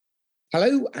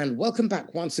Hello and welcome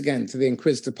back once again to the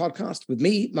Inquisitor podcast with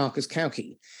me, Marcus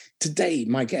Cauchi. Today,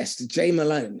 my guest, Jay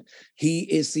Malone. He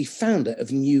is the founder of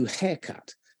New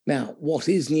Haircut. Now, what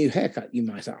is New Haircut, you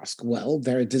might ask? Well,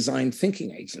 they're a design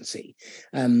thinking agency.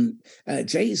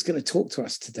 Jay is going to talk to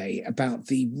us today about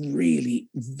the really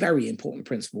very important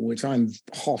principle, which I'm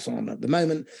hot on at the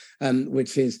moment,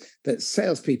 which is that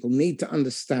salespeople need to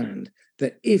understand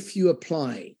that if you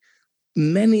apply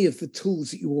many of the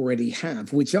tools that you already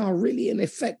have, which are really in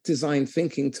effect design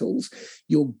thinking tools,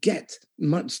 you'll get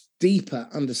much deeper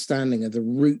understanding of the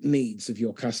root needs of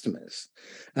your customers.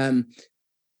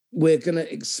 We're going to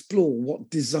explore what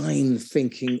design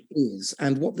thinking is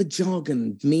and what the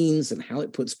jargon means and how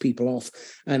it puts people off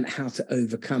and how to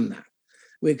overcome that.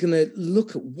 We're going to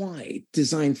look at why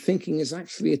design thinking is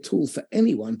actually a tool for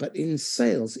anyone, but in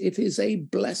sales, it is a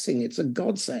blessing. It's a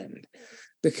godsend.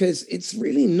 Because it's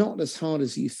really not as hard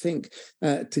as you think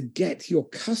to get your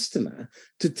customer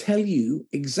to tell you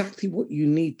exactly what you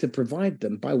need to provide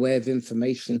them by way of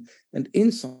information and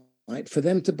insight for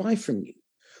them to buy from you.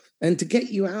 And to get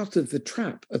you out of the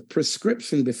trap of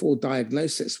prescription before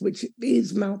diagnosis, which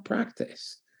is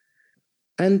malpractice.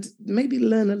 And maybe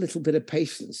learn a little bit of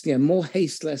patience, more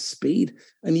haste, less speed,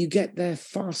 and you get there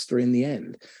faster in the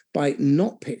end by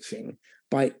not pitching,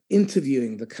 by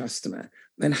interviewing the customer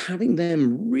and having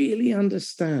them really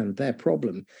understand their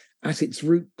problem at its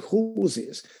root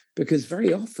causes, because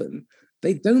very often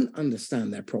they don't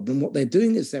understand their problem. What they're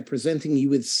doing is they're presenting you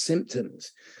with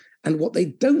symptoms. And what they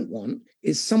don't want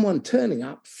is someone turning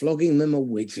up, flogging them a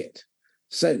widget.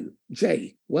 So,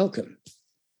 Jay, welcome.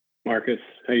 Marcus,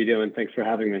 how you doing? Thanks for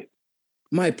having me.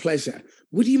 My pleasure.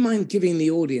 Would you mind giving the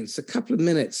audience a couple of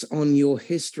minutes on your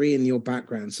history and your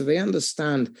background so they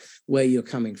understand where you're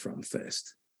coming from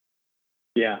first?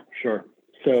 Yeah, sure.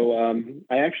 So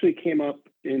I actually came up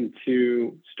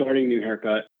into starting New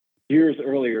Haircut years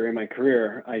earlier in my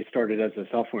career. I started as a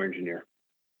software engineer.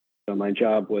 So my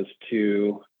job was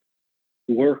to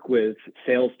work with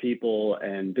salespeople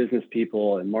and business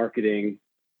people and marketing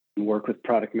and work with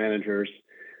product managers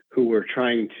who were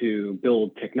trying to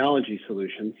build technology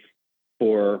solutions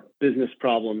for business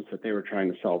problems that they were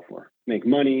trying to solve for. Make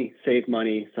money, save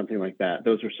money, something like that.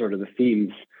 Those are sort of the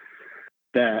themes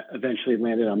that eventually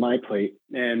landed on my plate.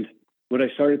 And what I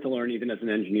started to learn even as an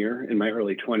engineer in my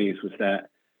early 20s was that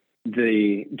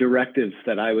the directives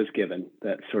that I was given,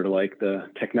 that sort of like the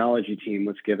technology team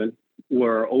was given,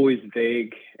 were always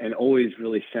vague and always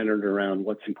really centered around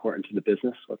what's important to the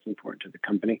business, what's important to the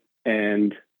company.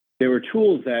 And there were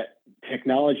tools that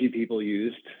technology people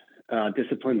used,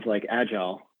 disciplines like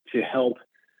Agile, to help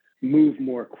move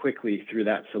more quickly through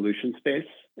that solution space.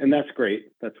 And that's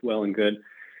great. That's well and good.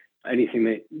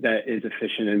 Anything that is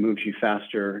efficient and moves you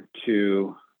faster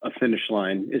to a finish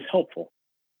line is helpful.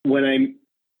 When I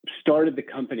started the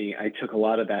company, I took a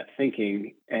lot of that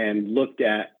thinking and looked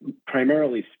at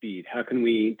primarily speed. How can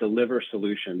we deliver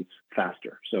solutions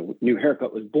faster? So New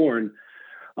Haircut was born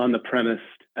on the premise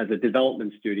as a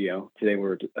development studio. Today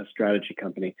we're a strategy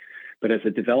company, but as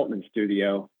a development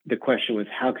studio, the question was,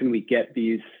 how can we get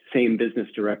these same business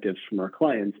directives from our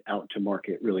clients out to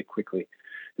market really quickly?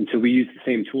 And so we used the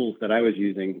same tools that I was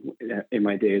using in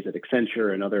my days at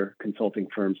Accenture and other consulting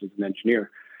firms as an engineer,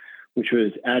 which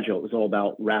was Agile. It was all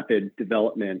about rapid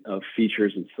development of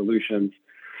features and solutions.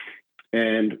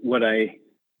 And what I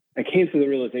came to the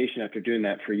realization after doing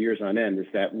that for years on end is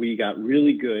that we got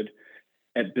really good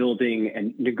at building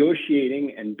and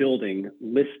negotiating and building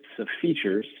lists of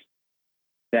features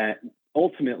that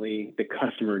ultimately the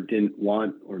customer didn't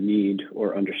want or need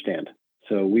or understand.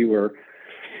 So we were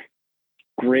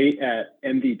great at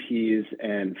MVPs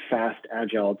and fast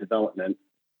agile development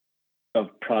of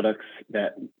products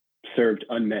that served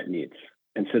unmet needs.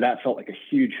 And so that felt like a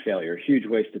huge failure, a huge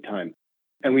waste of time.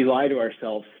 And we lie to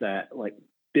ourselves that like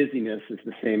busyness is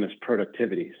the same as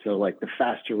productivity. So like the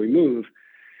faster we move,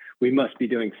 we must be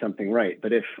doing something right.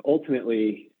 But if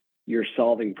ultimately you're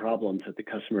solving problems that the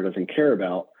customer doesn't care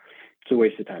about, it's a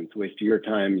waste of time. It's a waste of your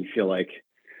time. You feel like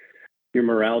your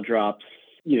morale drops,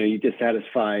 you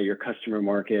dissatisfy your customer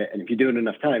market. And if you do it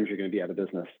enough times, you're going to be out of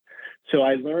business. So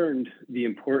I learned the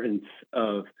importance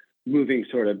of moving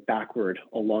sort of backward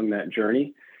along that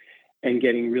journey and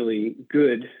getting really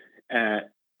good at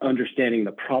understanding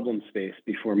the problem space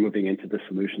before moving into the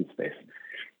solution space.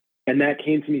 And that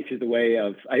came to me through the way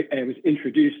of, I was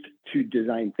introduced to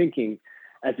design thinking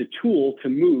as a tool to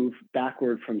move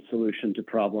backward from solution to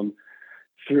problem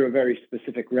through a very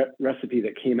specific recipe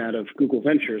that came out of Google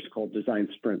Ventures called design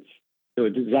sprints. So a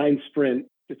design sprint,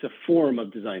 it's a form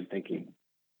of design thinking.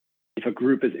 If a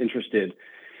group is interested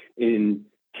in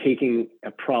taking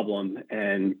a problem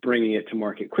and bringing it to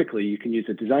market quickly. You can use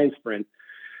a design sprint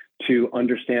to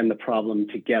understand the problem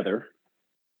together,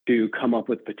 to come up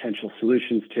with potential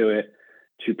solutions to it,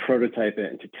 to prototype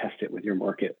it, and to test it with your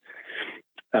market.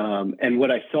 And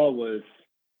what I saw was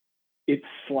it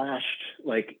slashed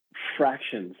like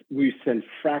fractions. We spent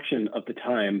fraction of the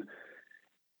time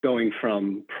going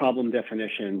from problem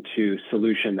definition to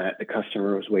solution that the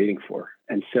customer was waiting for.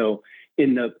 And so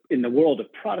in the world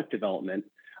of product development,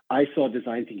 I saw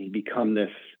design thinking become this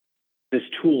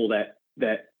tool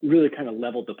that really kind of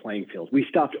leveled the playing field. We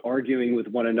stopped arguing with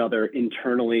one another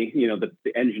internally,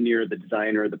 the engineer, the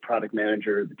designer, the product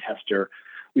manager, the tester.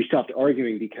 We stopped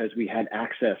arguing because we had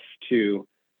access to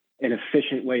an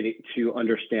efficient way to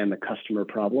understand the customer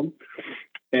problem.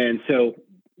 And so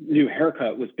New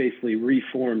Haircut was basically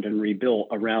reformed and rebuilt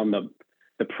around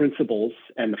the principles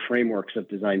and the frameworks of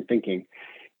design thinking.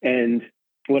 And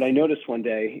what I noticed one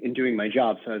day in doing my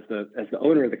job, so as the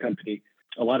owner of the company,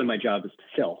 a lot of my job is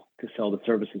to sell the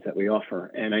services that we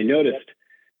offer. And I noticed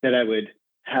that I would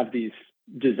have these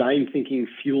design thinking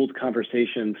fueled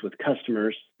conversations with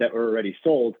customers that were already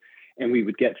sold, and we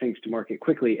would get things to market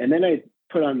quickly. And then I'd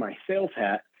put on my sales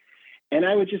hat, and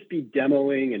I would just be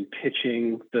demoing and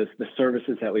pitching the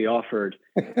services that we offered,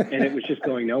 and it was just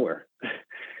going nowhere.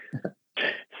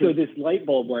 So this light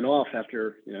bulb went off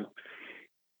after,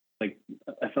 like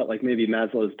I felt like maybe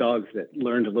Maslow's dogs that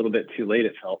learned a little bit too late,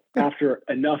 it felt. After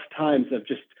enough times of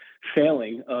just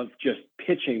failing, of just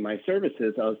pitching my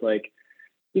services, I was like,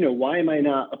 why am I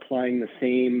not applying the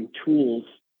same tools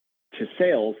to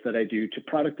sales that I do to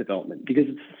product development? Because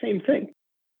it's the same thing.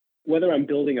 Whether I'm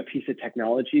building a piece of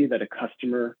technology that a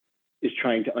customer is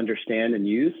trying to understand and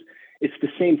use, it's the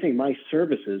same thing. My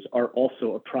services are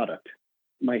also a product.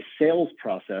 My sales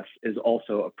process is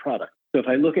also a product. So if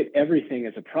I look at everything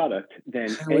as a product, then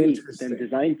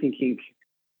design thinking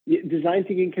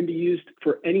can be used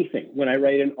for anything. When I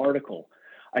write an article,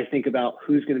 I think about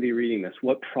who's going to be reading this.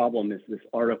 What problem is this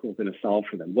article going to solve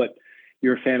for them?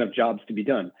 You're a fan of jobs to be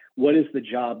done. What is the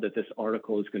job that this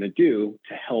article is going to do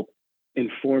to help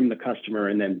inform the customer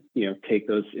and then, take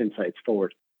those insights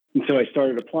forward? And so I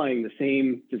started applying the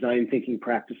same design thinking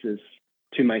practices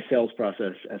to my sales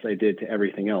process as I did to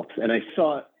everything else. And I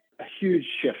saw a huge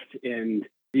shift in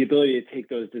the ability to take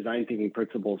those design thinking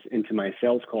principles into my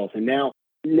sales calls. And now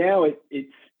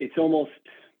it's almost,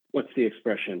 what's the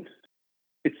expression?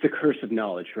 It's the curse of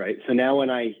knowledge, right? So now when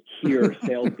I hear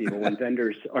salespeople, when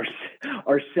vendors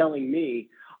are selling me,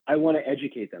 I want to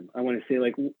educate them. I want to say,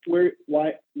 like,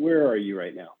 where are you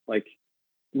right now? Like,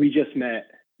 we just met.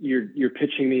 You're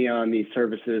pitching me on these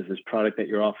services, this product that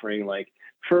you're offering. Like,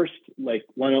 first, like,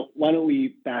 why don't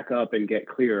we back up and get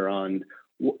clear on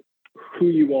who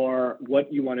you are,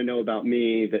 what you want to know about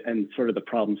me, and sort of the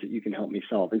problems that you can help me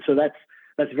solve. And so that's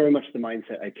very much the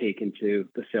mindset I take into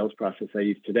the sales process I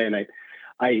use today. And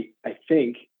I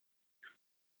think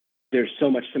there's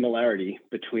so much similarity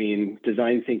between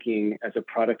design thinking as a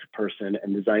product person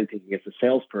and design thinking as a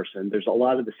salesperson. There's a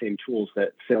lot of the same tools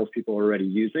that salespeople are already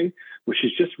using, which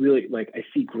is just really, like, I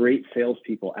see great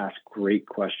salespeople ask great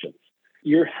questions.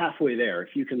 You're halfway there.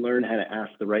 If you can learn how to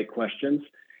ask the right questions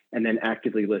and then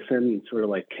actively listen and sort of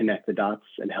like connect the dots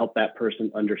and help that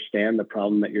person understand the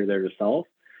problem that you're there to solve,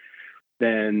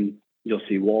 then you'll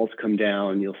see walls come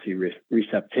down, you'll see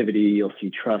receptivity, you'll see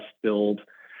trust build,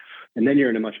 and then you're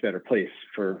in a much better place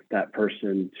for that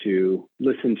person to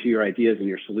listen to your ideas and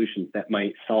your solutions that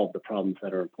might solve the problems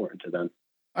that are important to them.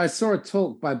 I saw a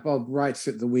talk by Bob Wright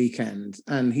at the weekend,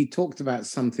 and he talked about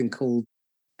something called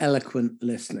eloquent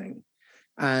listening.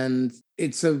 And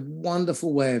it's a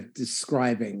wonderful way of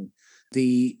describing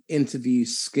the interview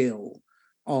skill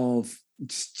of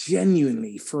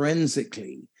genuinely,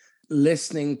 forensically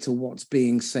listening to what's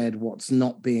being said, what's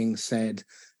not being said,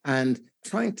 and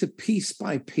trying to piece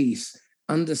by piece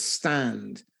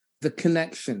understand the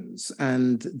connections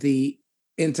and the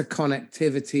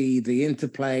interconnectivity, the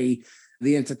interplay,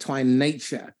 the intertwined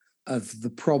nature of the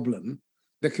problem.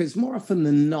 Because more often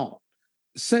than not,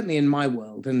 certainly in my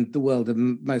world and the world of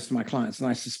most of my clients, and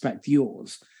I suspect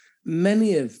yours,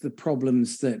 many of the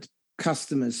problems that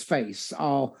customers face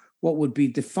are what would be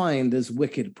defined as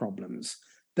wicked problems.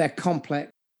 They're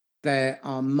complex. There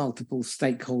are multiple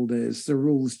stakeholders. The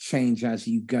rules change as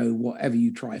you go. Whatever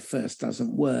you try first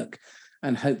doesn't work.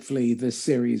 And hopefully the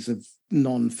series of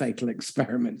non-fatal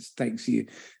experiments takes you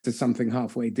to something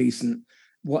halfway decent.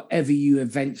 Whatever you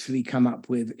eventually come up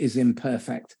with is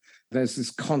imperfect. There's this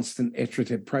constant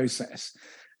iterative process.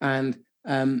 And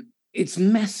it's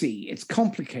messy, it's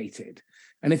complicated.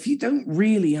 And if you don't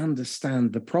really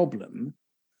understand the problem,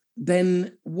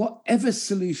 then whatever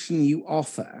solution you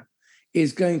offer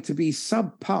is going to be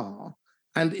subpar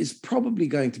and is probably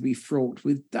going to be fraught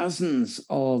with dozens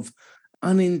of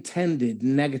unintended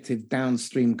negative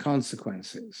downstream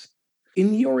consequences.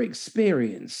 In your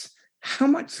experience, how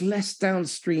much less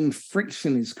downstream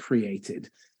friction is created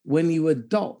when you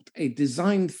adopt a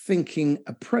design thinking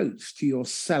approach to your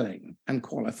selling and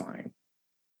qualifying?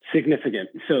 Significant.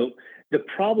 So the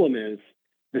problem is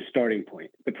the starting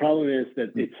point. The problem is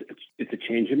that it's a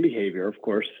change in behavior, of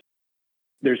course.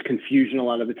 There's confusion a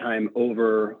lot of the time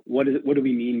over what do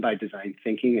we mean by design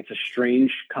thinking? It's a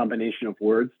strange combination of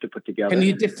words to put together. Can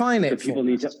you define it? So people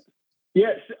need to.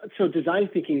 Yes. So design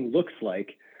thinking looks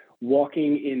like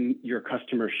walking in your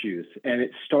customer's shoes, and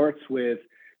it starts with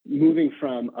moving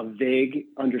from a vague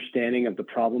understanding of the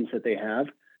problems that they have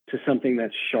to something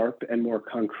that's sharp and more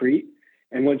concrete.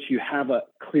 And once you have a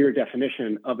clear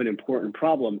definition of an important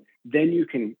problem, then you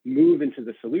can move into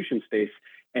the solution space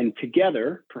and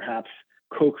together, perhaps,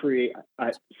 co-create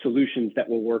solutions that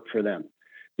will work for them.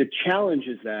 The challenge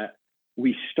is that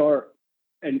we start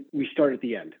at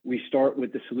the end. We start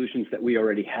with the solutions that we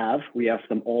already have. We ask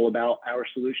them all about our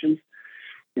solutions.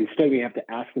 Instead, we have to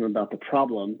ask them about the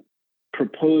problem,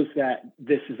 propose that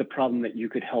this is a problem that you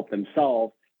could help them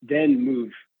solve, then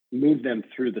move them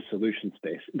through the solution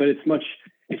space. But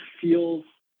it feels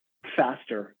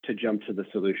faster to jump to the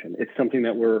solution. It's something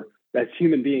that as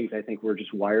human beings, I think we're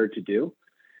just wired to do.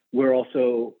 We're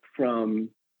also, from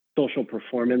social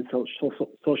performance,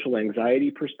 social anxiety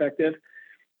perspective,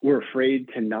 we're afraid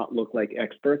to not look like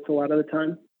experts a lot of the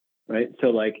time, right? So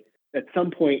like at some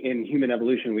point in human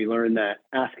evolution, we learned that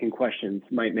asking questions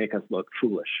might make us look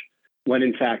foolish. When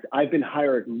in fact, I've been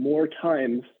hired more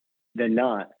times than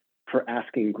not for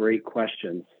asking great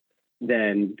questions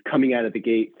than coming out of the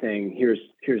gate saying, here's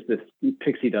this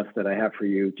pixie dust that I have for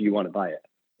you. Do you want to buy it?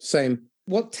 Same.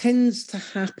 What tends to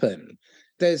happen,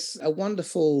 there's a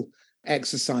wonderful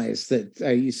exercise that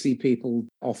you see people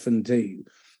often do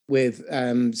with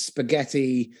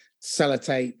spaghetti,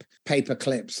 sellotape, paper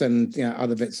clips, and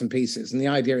other bits and pieces. And the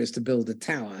idea is to build a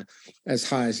tower as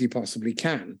high as you possibly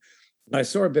can. I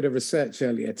saw a bit of research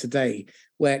earlier today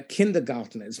where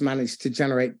kindergartners managed to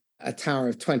generate a tower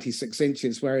of 26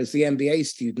 inches, whereas the MBA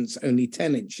students only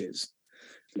 10 inches,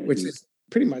 which is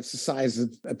pretty much the size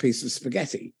of a piece of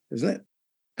spaghetti, isn't it?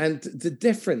 And the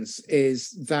difference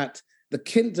is that the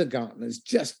kindergartners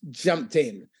just jumped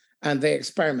in and they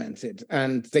experimented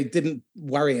and they didn't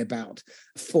worry about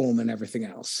form and everything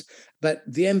else. But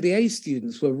the MBA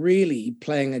students were really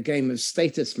playing a game of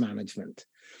status management.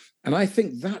 And I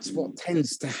think that's what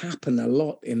tends to happen a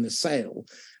lot in the sale,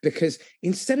 because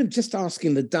instead of just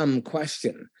asking the dumb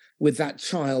question with that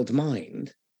child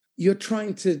mind, you're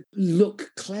trying to look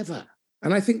clever.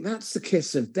 And I think that's the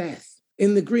kiss of death.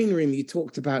 In the green room, you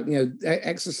talked about,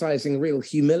 exercising real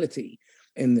humility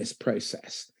in this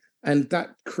process, and that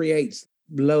creates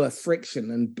lower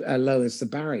friction and lowers the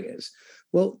barriers.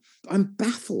 Well, I'm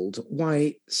baffled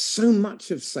why so much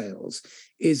of sales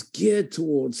is geared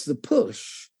towards the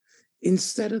push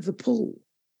instead of the pull.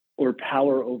 Or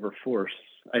power over force.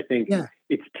 I think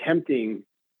It's tempting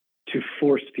to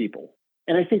force people.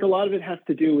 And I think a lot of it has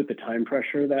to do with the time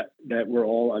pressure that we're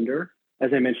all under. As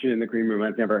I mentioned in the green room,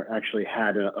 I've never actually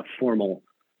had a formal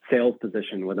sales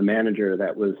position with a manager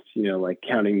that was, like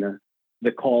counting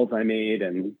the calls I made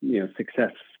and,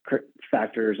 success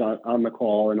factors on the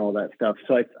call and all that stuff.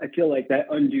 So I feel like that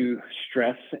undue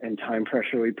stress and time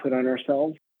pressure we put on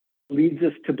ourselves leads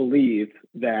us to believe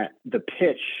that the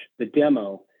pitch, the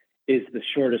demo, is the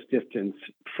shortest distance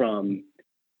from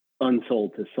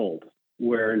unsold to sold,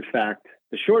 where in fact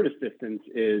the shortest distance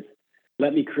is,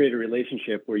 let me create a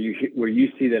relationship where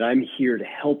you see that I'm here to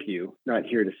help you, not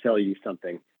here to sell you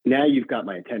something. Now you've got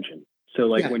my attention. So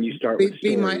when you start with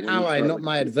be my ally, not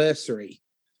my adversary,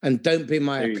 and don't be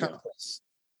my accomplice.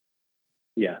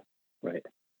 Yeah, right.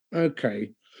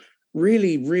 Okay.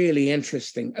 Really, really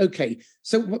interesting. Okay.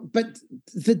 So, but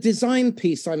the design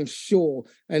piece, I'm sure,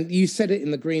 and you said it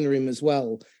in the green room as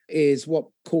well, is what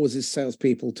causes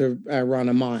salespeople to run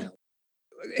a mile.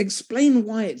 Explain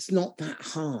why it's not that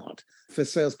hard for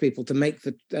salespeople to make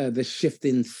the shift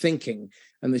in thinking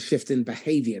and the shift in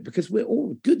behavior, because we're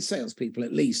all good salespeople,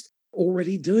 at least,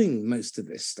 already doing most of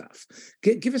this stuff.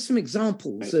 Give us some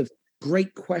examples of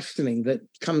great questioning that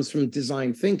comes from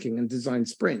design thinking and design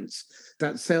sprints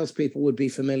that salespeople would be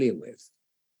familiar with.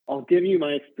 I'll give you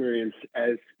my experience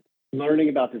as learning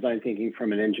about design thinking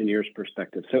from an engineer's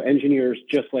perspective. So engineers,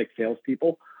 just like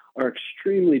salespeople, are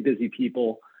extremely busy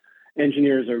people.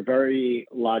 Engineers are very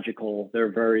logical.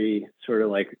 They're very sort of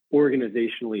like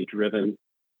organizationally driven.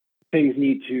 Things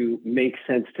need to make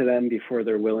sense to them before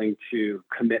they're willing to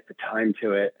commit the time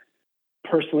to it.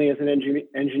 personally, as an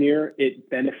engineer, it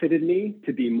benefited me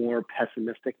to be more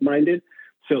pessimistic minded.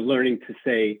 So learning to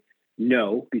say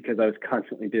no, because I was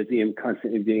constantly busy and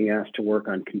constantly being asked to work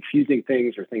on confusing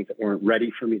things or things that weren't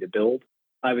ready for me to build.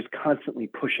 I was constantly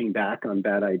pushing back on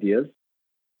bad ideas.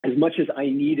 As much as I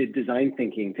needed design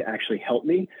thinking to actually help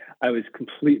me, I was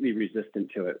completely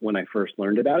resistant to it when I first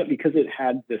learned about it because it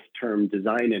had this term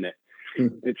design in it.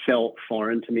 It felt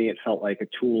foreign to me. It felt like a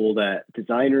tool that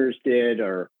designers did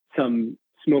or some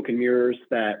smoke and mirrors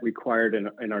that required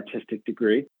an artistic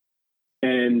degree.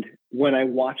 And when I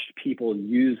watched people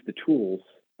use the tools,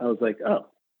 I was like, oh,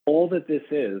 all that this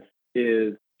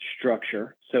is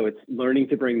structure. So it's learning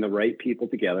to bring the right people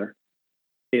together.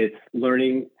 It's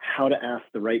learning how to ask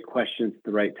the right questions at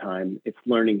the right time. It's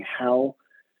learning how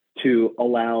to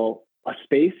allow a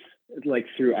space, like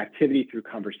through activity, through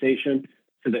conversation,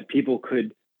 so that people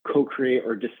could co-create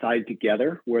or decide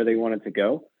together where they wanted to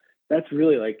go. That's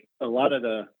really like a lot of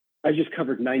I just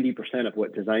covered 90% of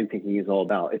what design thinking is all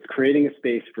about. It's creating a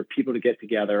space for people to get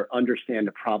together, understand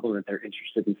a problem that they're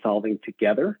interested in solving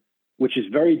together, which is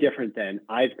very different than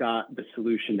I've got the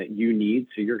solution that you need,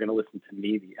 so you're going to listen to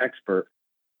me, the expert.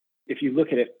 If you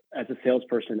look at it as a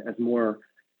salesperson as more,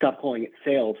 stop calling it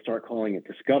sales, start calling it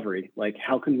discovery. Like,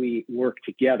 how can we work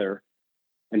together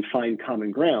and find common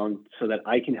ground so that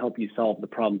I can help you solve the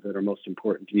problems that are most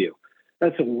important to you?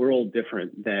 That's a world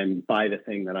different than buy the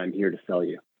thing that I'm here to sell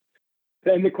you.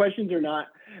 And the questions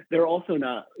they're also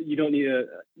not, you don't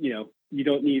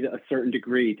need a certain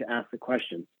degree to ask the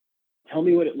question. Tell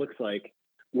me what it looks like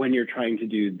when you're trying to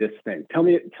do this thing. Tell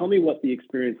me what the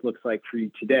experience looks like for you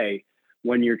today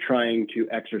when you're trying to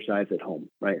exercise at home,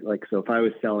 right? Like, so if I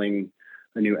was selling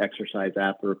a new exercise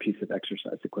app or a piece of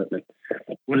exercise equipment,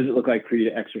 what does it look like for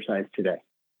you to exercise today?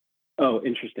 Oh,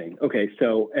 interesting. Okay.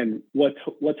 So, and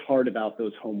what's hard about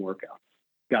those home workouts?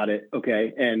 Got it.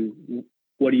 Okay. And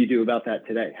what do you do about that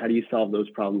today? How do you solve those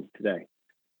problems today?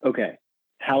 Okay.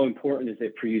 How important is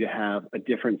it for you to have a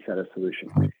different set of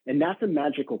solutions? And that's a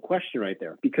magical question right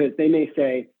there, because they may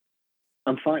say,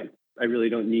 I'm fine. I really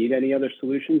don't need any other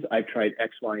solutions. I've tried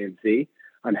X, Y, and Z.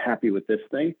 I'm happy with this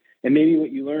thing. And maybe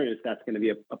what you learn is that's going to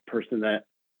be a person that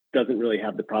doesn't really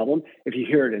have the problem. If you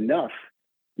hear it enough,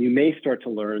 you may start to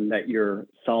learn that you're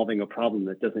solving a problem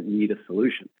that doesn't need a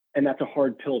solution. And that's a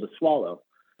hard pill to swallow.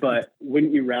 But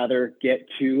wouldn't you rather get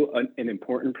to an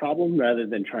important problem rather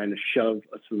than trying to shove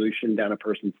a solution down a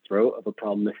person's throat of a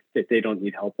problem that they don't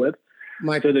need help with?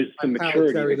 So there's some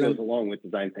maturity that goes along with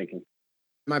design thinking.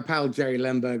 My pal Jerry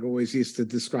Lemberg always used to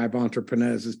describe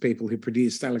entrepreneurs as people who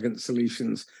produce elegant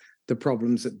solutions to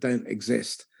problems that don't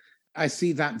exist. I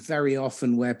see that very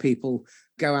often where people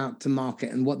go out to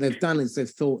market, and what they've done is they've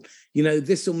thought,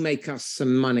 this will make us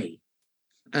some money.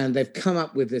 And they've come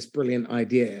up with this brilliant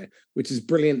idea, which is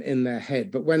brilliant in their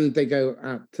head. But when they go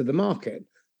out to the market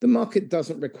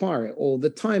doesn't require it, or the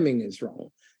timing is wrong.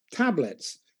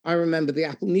 Tablets. I remember the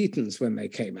Apple Newtons when they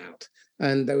came out.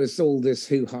 And there was all this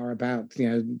hoo-ha about,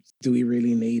 do we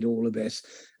really need all of this?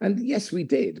 And yes, we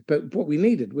did. But what we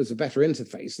needed was a better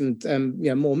interface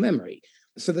and more memory.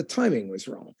 So the timing was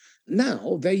wrong.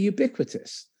 Now they're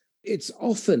ubiquitous. It's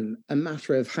often a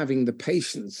matter of having the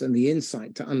patience and the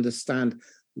insight to understand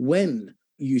when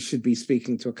you should be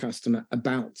speaking to a customer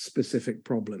about specific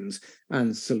problems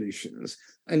and solutions.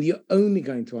 And you're only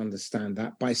going to understand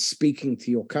that by speaking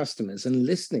to your customers and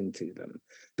listening to them,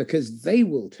 because they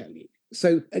will tell you.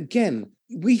 So again,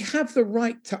 we have the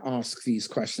right to ask these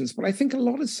questions, but I think a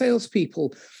lot of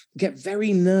salespeople get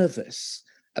very nervous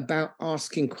about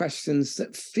asking questions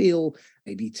that feel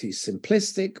maybe too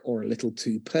simplistic or a little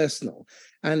too personal.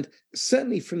 And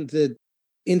certainly from the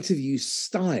interview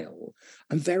style,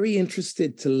 I'm very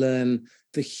interested to learn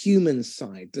the human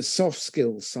side, the soft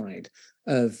skills side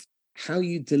of how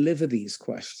you deliver these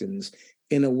questions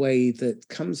in a way that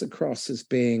comes across as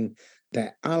being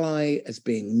their ally, as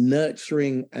being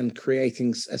nurturing and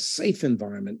creating a safe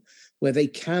environment where they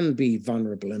can be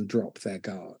vulnerable and drop their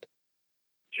guard.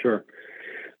 Sure.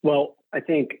 Well, I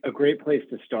think a great place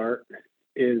to start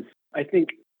is,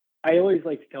 I always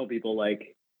like to tell people,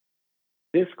 like,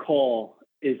 this call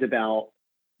is about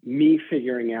me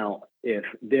figuring out if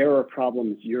there are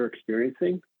problems you're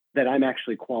experiencing that I'm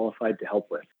actually qualified to help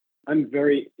with. I'm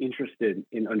very interested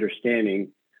in understanding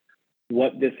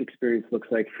what this experience looks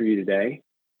like for you today.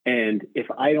 And if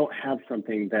I don't have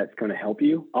something that's going to help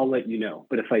you, I'll let you know.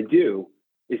 But if I do,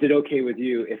 is it okay with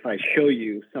you if I show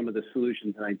you some of the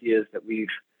solutions and ideas that we've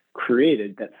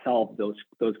created that solve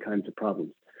those kinds of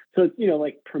problems? So,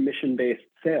 like permission-based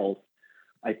sales,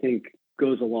 I think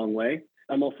goes a long way.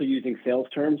 I'm also using sales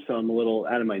terms, so I'm a little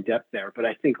out of my depth there. But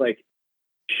I think like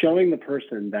showing the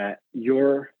person that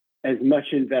you're as much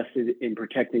invested in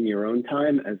protecting your own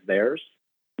time as theirs.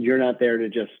 You're not there to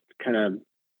just kind of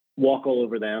walk all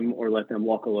over them or let them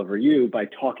walk all over you by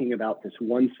talking about this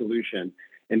one solution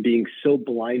and being so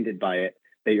blinded by it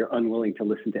that you're unwilling to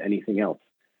listen to anything else.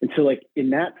 And so, like, in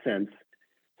that sense,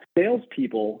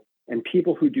 salespeople and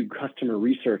people who do customer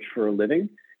research for a living,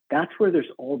 that's where there's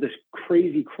all this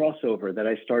crazy crossover that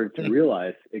I started to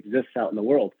realize exists out in the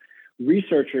world.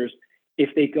 Researchers, if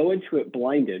they go into it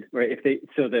blinded, right?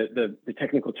 So the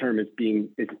technical term is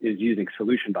using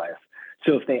solution bias.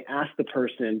 So if they ask the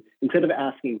person, instead of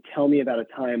asking, tell me about a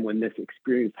time when this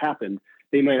experience happened,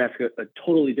 they might ask a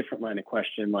totally different line of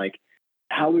question, like,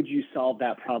 how would you solve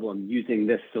that problem using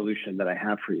this solution that I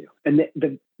have for you? And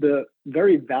the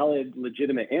very valid,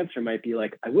 legitimate answer might be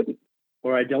like, I wouldn't,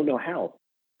 or I don't know how.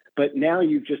 But now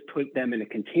you've just put them in a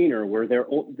container where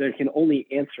they can only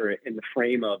answer it in the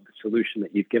frame of the solution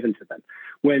that you've given to them.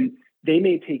 When they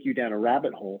may take you down a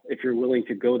rabbit hole, if you're willing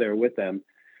to go there with them,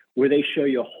 where they show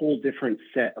you a whole different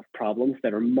set of problems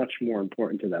that are much more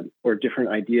important to them, or different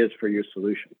ideas for your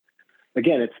solution.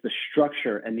 Again, it's the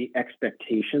structure and the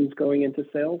expectations going into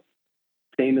sales.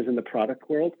 Same as in the product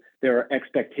world, there are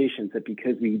expectations that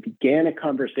because we began a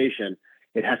conversation,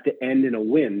 it has to end in a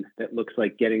win that looks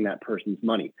like getting that person's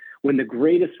money, when the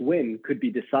greatest win could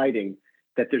be deciding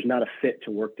that there's not a fit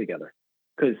to work together.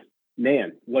 Because,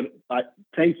 man,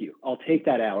 thank you. I'll take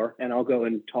that hour and I'll go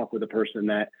and talk with a person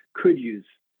that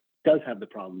does have the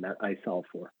problem that I solve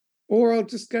for. Or I'll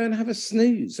just go and have a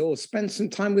snooze or spend some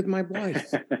time with my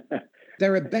wife.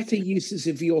 There are better uses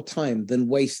of your time than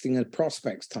wasting a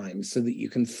prospect's time so that you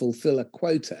can fulfill a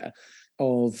quota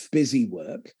of busy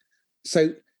work.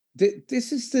 So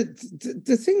this is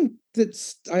the thing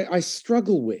that I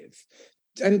struggle with.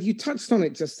 And you touched on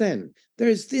it just then. There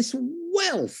is this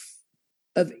wealth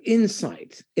of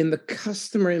insight in the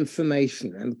customer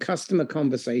information and customer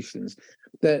conversations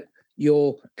that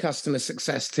your customer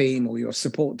success team or your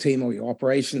support team or your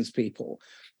operations people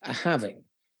are having.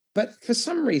 But for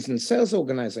some reason, sales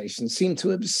organizations seem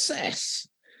to obsess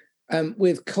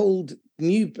with cold,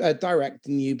 direct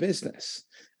new business.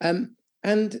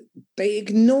 And they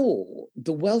ignore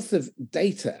the wealth of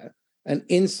data and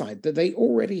insight that they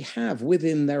already have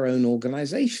within their own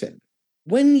organization.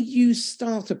 When you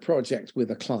start a project with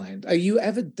a client, are you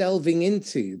ever delving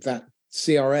into that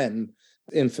CRM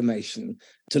information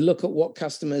to look at what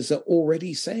customers are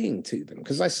already saying to them?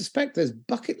 Because I suspect there's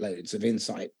bucket loads of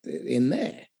insight in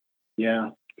there. Yeah,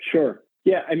 sure.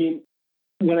 Yeah, I mean,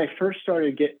 when I first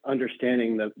started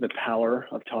understanding the power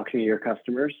of talking to your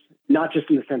customers, not just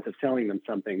in the sense of selling them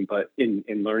something, but in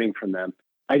learning from them,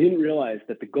 I didn't realize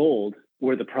that the gold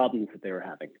were the problems that they were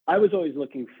having. I was always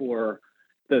looking for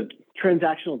the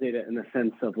transactional data in the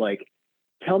sense of like,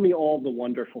 tell me all the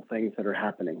wonderful things that are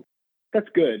happening. That's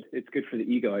good. It's good for the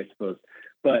ego, I suppose.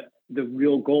 But the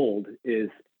real gold is,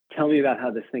 tell me about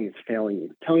how this thing is failing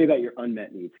you. Tell me about your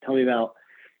unmet needs. Tell me about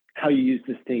how you use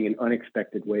this thing in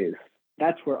unexpected ways.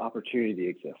 That's where opportunity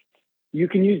exists. You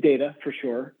can use data for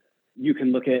sure. You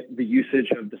can look at the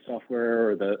usage of the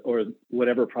software or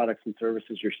whatever products and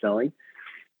services you're selling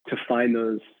to find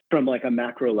those from like a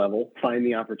macro level, find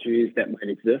the opportunities that might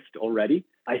exist already.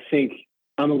 I think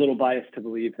I'm a little biased to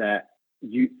believe that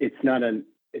it's not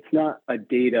a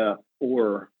data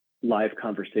or live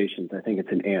conversations. I think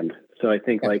it's an and. So I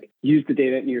think like use the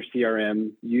data in your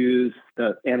CRM, use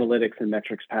the analytics and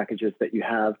metrics packages that you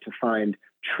have to find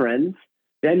trends,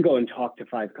 then go and talk to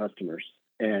 5 customers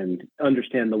and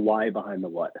understand the why behind the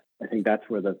what. I think that's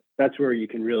where you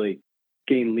can really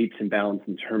gain leaps and bounds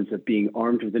in terms of being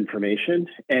armed with information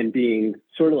and being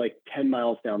sort of like 10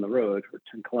 miles down the road or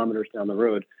 10 kilometers down the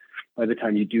road by the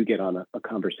time you do get on a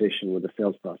conversation with a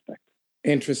sales prospect.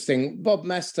 Interesting. Bob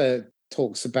Mester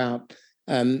talks about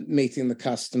meeting the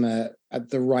customer at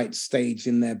the right stage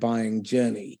in their buying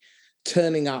journey,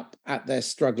 turning up at their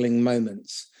struggling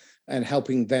moments and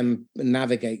helping them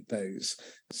navigate those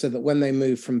so that when they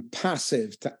move from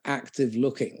passive to active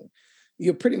looking,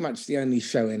 you're pretty much the only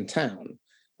show in town.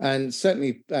 And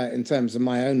certainly in terms of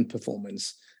my own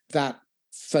performance, that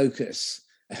focus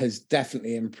has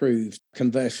definitely improved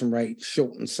conversion rate,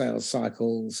 shortened sales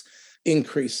cycles,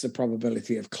 increased the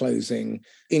probability of closing,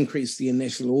 increased the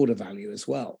initial order value as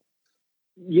well.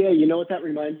 Yeah, you know what that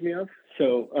reminds me of?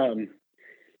 So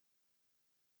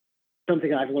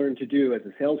something I've learned to do as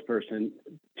a salesperson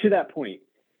to that point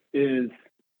is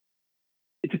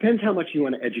it depends how much you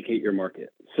want to educate your market.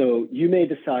 So you may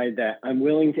decide that I'm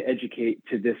willing to educate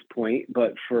to this point,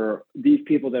 but for these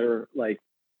people that are like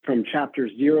from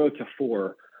chapters 0 to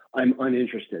 4, I'm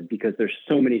uninterested because there's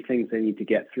so many things they need to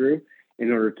get through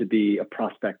in order to be a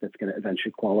prospect that's going to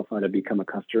eventually qualify to become a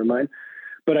customer of mine.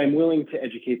 but I'm willing to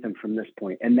educate them from this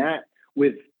point. And that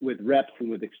with reps and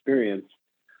with experience,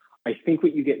 I think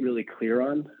what you get really clear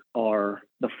on are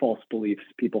the false beliefs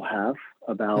people have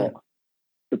about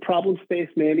the problem space,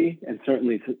 maybe, and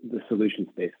certainly the solution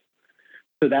space.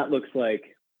 So that looks like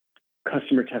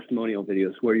customer testimonial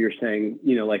videos where you're saying,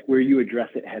 like where you address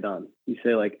it head on. You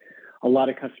say like, a lot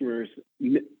of customers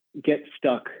get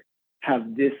stuck,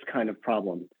 have this kind of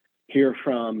problem. Hear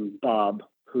from Bob,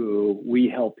 who we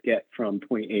helped get from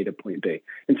point A to point B.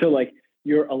 And so like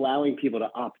you're allowing people to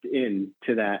opt in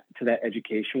to that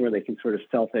education where they can sort of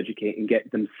self-educate and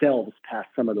get themselves past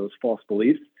some of those false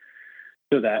beliefs.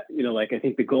 So that, like I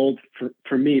think the goal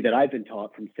for me that I've been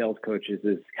taught from sales coaches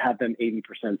is have them 80%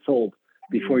 sold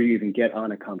before you even get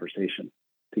on a conversation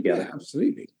together. Yeah,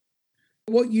 absolutely.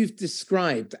 What you've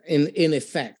described in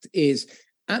effect is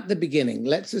at the beginning,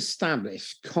 let's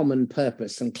establish common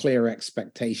purpose and clear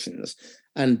expectations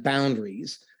and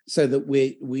boundaries so that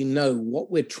we know what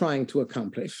we're trying to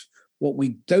accomplish, what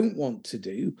we don't want to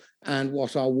do, and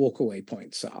what our walkaway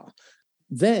points are.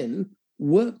 Then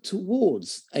work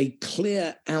towards a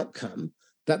clear outcome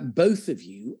that both of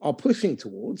you are pushing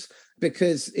towards,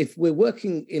 because if we're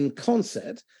working in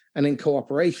concert and in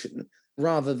cooperation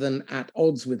rather than at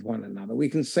odds with one another, we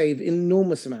can save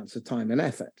enormous amounts of time and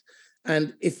effort.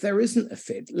 And if there isn't a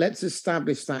fit, let's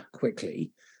establish that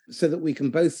quickly so that we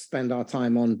can both spend our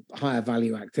time on higher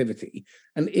value activity.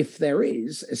 And if there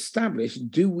is, establish,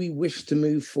 do we wish to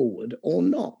move forward or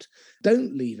not?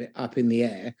 Don't leave it up in the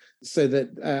air so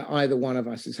that either one of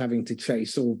us is having to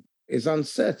chase or is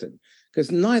uncertain,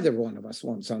 because neither one of us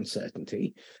wants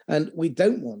uncertainty. And we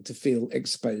don't want to feel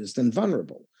exposed and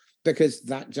vulnerable, because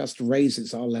that just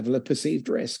raises our level of perceived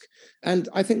risk. And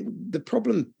I think the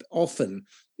problem often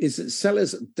is that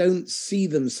sellers don't see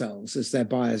themselves as their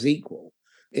buyer's equal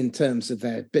in terms of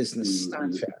their business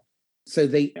stature. So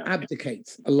they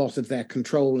abdicate a lot of their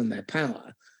control and their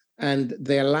power, and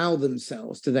they allow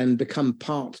themselves to then become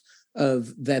part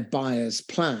of their buyer's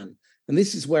plan. And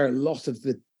this is where a lot of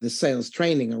the sales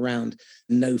training around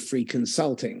no free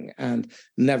consulting and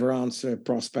never answer a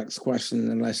prospect's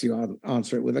question unless you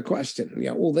answer it with a question,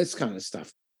 all this kind of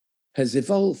stuff has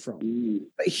evolved from.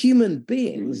 But human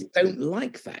beings don't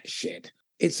like that shit.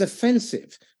 It's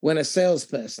offensive when a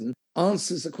salesperson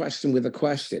answers a question with a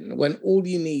question when all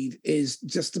you need is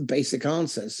just a basic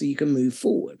answer so you can move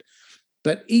forward.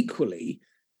 But equally,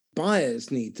 buyers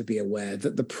need to be aware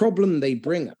that the problem they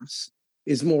bring us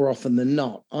is more often than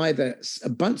not either a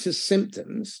bunch of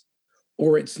symptoms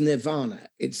or it's nirvana.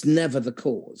 It's never the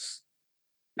cause.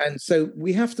 And so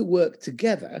we have to work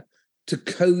together to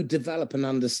co-develop an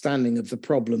understanding of the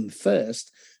problem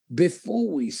first before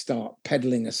we start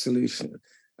peddling a solution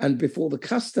and before the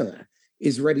customer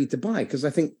is ready to buy. Because I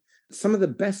think some of the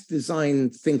best design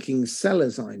thinking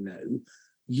sellers I know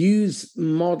use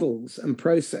models and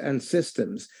process and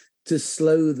systems to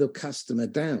slow the customer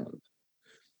down.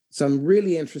 So I'm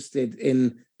really interested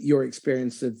in your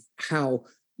experience of how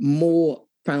more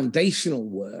foundational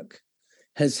work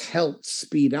has helped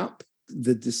speed up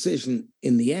the decision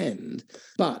in the end,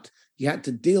 but you had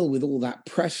to deal with all that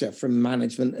pressure from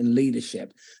management and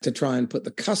leadership to try and put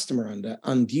the customer under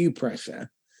undue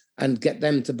pressure and get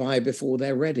them to buy before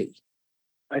they're ready.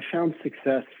 I found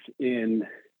success in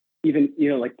even,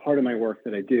 like part of my work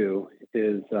that I do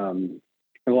is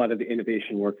a lot of the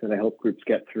innovation work that I help groups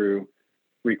get through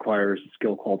requires a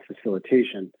skill called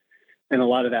facilitation. And a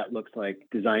lot of that looks like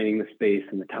designing the space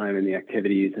and the time and the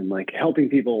activities and like helping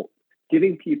people,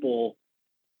 giving people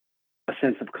a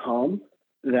sense of calm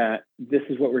that this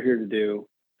is what we're here to do.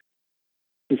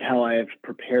 This is how I have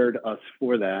prepared us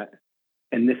for that.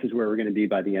 And this is where we're going to be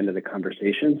by the end of the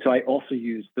conversation. So I also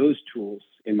use those tools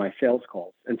in my sales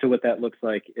calls. And so what that looks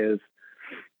like is,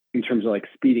 in terms of like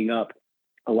speeding up,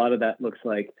 a lot of that looks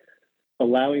like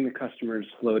allowing the customer to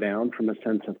slow down from a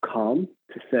sense of calm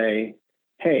to say,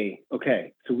 hey,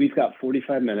 okay, so we've got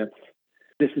 45 minutes.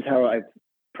 This is how I've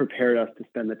prepared us to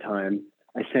spend the time.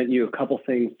 I sent you a couple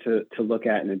things to look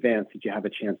at in advance. Did you have a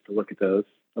chance to look at those?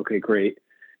 Okay, great.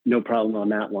 No problem on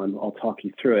that one. I'll talk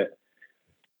you through it.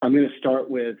 I'm going to start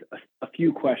with a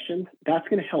few questions. That's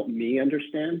going to help me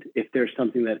understand if there's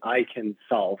something that I can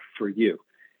solve for you.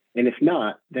 And if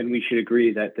not, then we should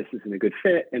agree that this isn't a good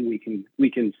fit and we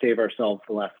can save ourselves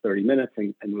the last 30 minutes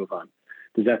and move on.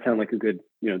 Does that sound like a good,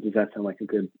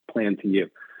 plan to you?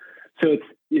 So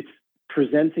it's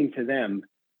presenting to them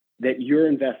that you're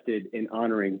invested in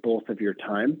honoring both of your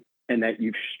time and that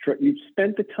you've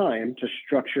spent the time to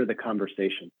structure the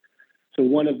conversation. So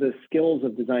one of the skills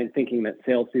of design thinking that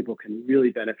salespeople can really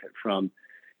benefit from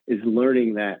is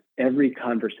learning that every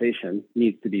conversation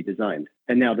needs to be designed.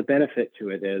 And now the benefit to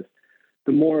it is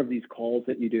the more of these calls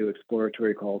that you do,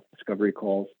 exploratory calls, discovery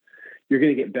calls, you're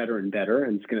going to get better and better,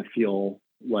 and it's going to feel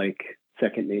like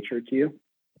second nature to you.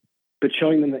 But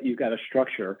showing them that you've got a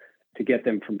structure to get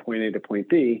them from point A to point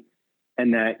B,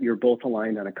 and that you're both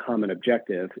aligned on a common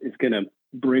objective, is going to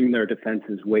bring their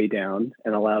defenses way down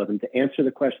and allow them to answer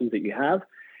the questions that you have.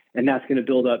 And that's going to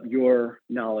build up your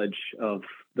knowledge of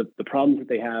the problems that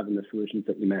they have and the solutions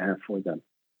that you may have for them.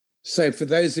 So for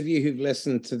those of you who've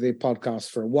listened to the podcast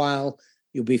for a while,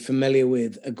 you'll be familiar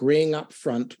with agreeing up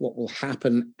front what will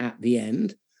happen at the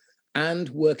end and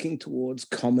working towards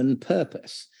common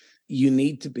purpose. You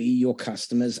need to be your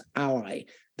customer's ally.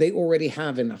 They already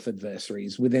have enough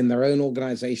adversaries within their own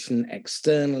organization,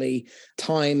 externally,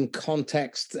 time,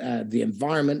 context, the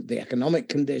environment, the economic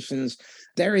conditions.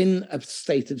 They're in a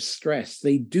state of stress.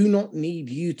 They do not need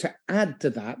you to add to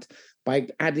that by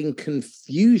adding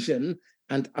confusion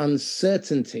and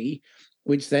uncertainty,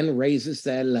 which then raises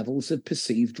their levels of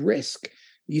perceived risk.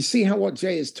 You see how what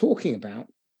Jay is talking about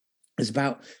is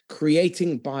about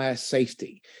creating buyer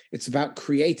safety. It's about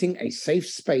creating a safe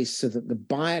space so that the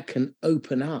buyer can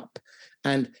open up.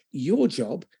 And your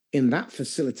job in that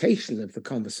facilitation of the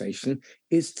conversation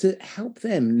is to help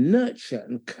them nurture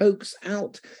and coax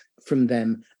out from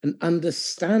them an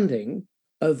understanding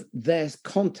of their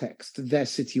context, their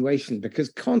situation,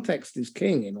 because context is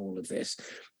king in all of this,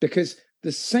 because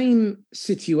the same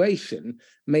situation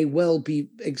may well be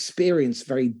experienced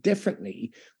very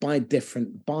differently by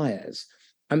different buyers.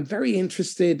 I'm very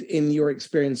interested in your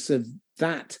experience of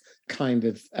that kind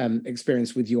of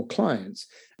experience with your clients,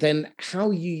 then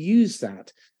how you use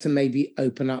that to maybe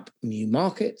open up new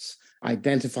markets,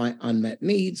 identify unmet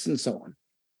needs, and so on.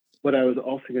 What I was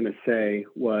also going to say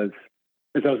was,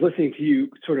 as I was listening to you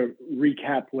sort of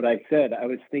recap what I said, I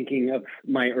was thinking of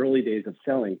my early days of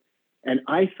selling. And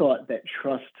I thought that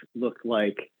trust looked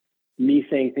like me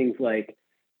saying things like,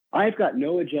 I've got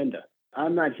no agenda.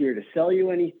 I'm not here to sell you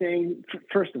anything.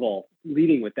 First of all,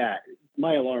 leading with that,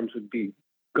 my alarms would be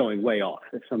going way off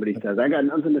if somebody says, I got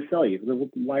nothing to sell you.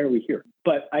 Why are we here?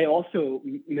 But I also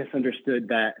misunderstood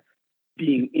that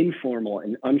being informal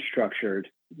and unstructured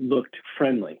looked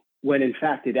friendly, when in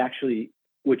fact it actually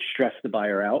would stress the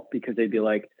buyer out, because they'd be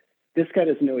like, this guy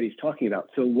doesn't know what he's talking about.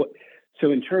 So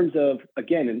in terms of,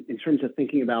 again, in terms of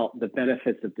thinking about the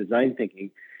benefits of design thinking,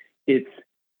 it's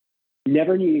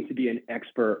never needing to be an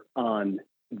expert on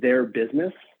their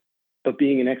business, but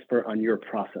being an expert on your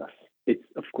process.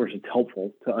 Of course, it's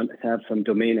helpful to have some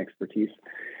domain expertise,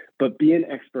 but be an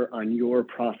expert on your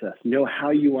process. Know how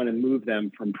you want to move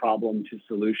them from problem to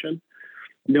solution.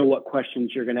 Know what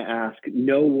questions you're going to ask.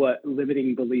 Know what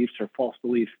limiting beliefs or false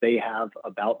beliefs they have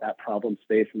about that problem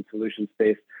space and solution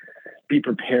space. Be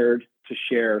prepared to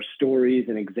share stories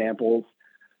and examples.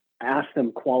 Ask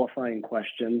them qualifying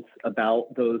questions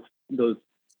about those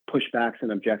pushbacks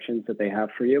and objections that they have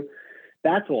for you.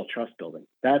 That's all trust building.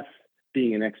 That's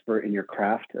being an expert in your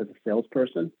craft as a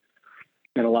salesperson.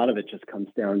 And a lot of it just comes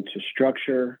down to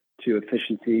structure, to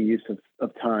efficiency, use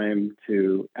of time,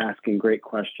 to asking great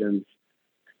questions.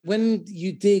 When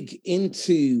you dig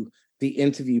into the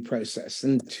interview process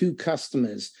and two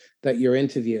customers that you're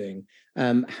interviewing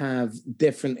have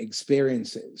different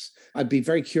experiences, I'd be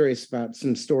very curious about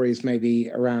some stories maybe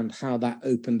around how that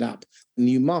opened up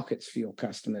new markets for your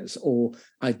customers or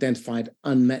identified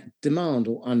unmet demand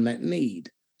or unmet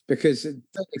need. Because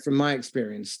certainly from my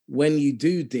experience, when you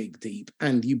do dig deep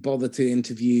and you bother to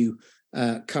interview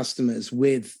customers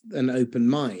with an open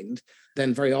mind,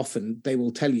 then very often they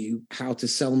will tell you how to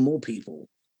sell more people.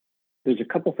 There's a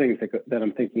couple things that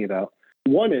I'm thinking about.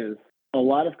 One is a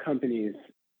lot of companies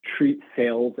treat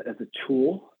sales as a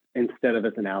tool instead of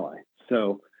as an ally.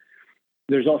 So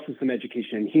there's also some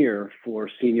education here for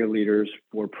senior leaders,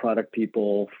 for product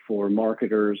people, for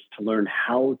marketers to learn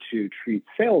how to treat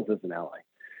sales as an ally.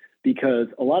 Because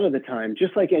a lot of the time,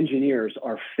 just like engineers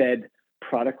are fed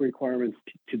product requirements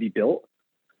to be built,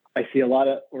 I see a lot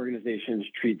of organizations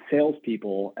treat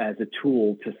salespeople as a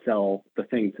tool to sell the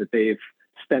things that they've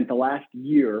spent the last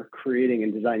year creating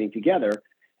and designing together.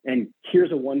 And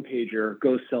here's a one-pager,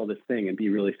 go sell this thing and be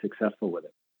really successful with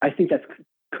it. I think that's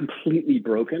completely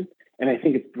broken. And I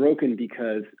think it's broken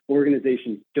because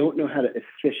organizations don't know how to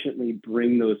efficiently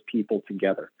bring those people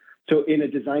together. So in a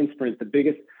design sprint,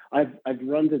 I've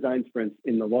run design sprints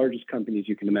in the largest companies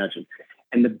you can imagine.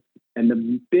 And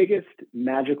the biggest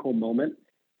magical moment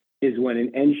is when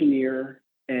an engineer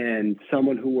and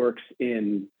someone who works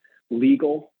in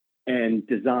legal and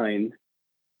design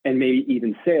and maybe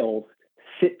even sales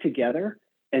sit together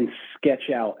and sketch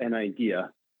out an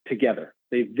idea together.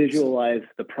 They visualize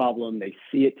the problem, they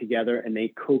see it together, and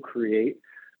they co-create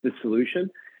the solution.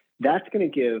 That's going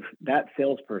to give that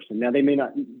salesperson, now they may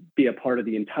not be a part of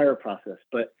the entire process,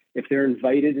 but if they're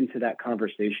invited into that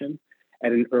conversation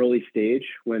at an early stage,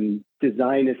 when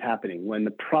design is happening, when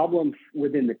the problem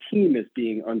within the team is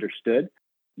being understood,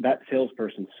 that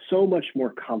salesperson so much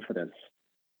more confidence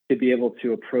to be able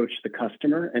to approach the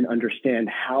customer and understand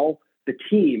how the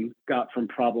team got from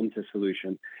problem to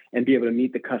solution and be able to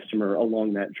meet the customer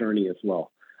along that journey as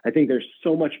well. I think there's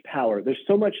so much power. There's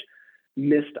so much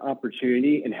missed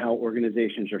opportunity in how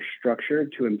organizations are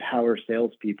structured to empower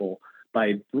salespeople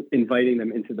by inviting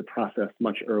them into the process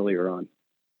much earlier on.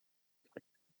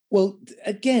 Well,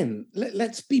 again,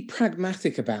 let's be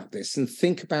pragmatic about this and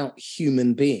think about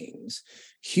human beings.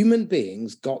 Human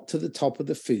beings got to the top of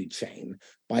the food chain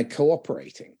by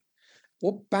cooperating.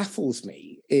 What baffles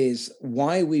me is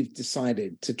why we've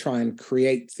decided to try and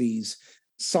create these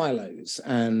silos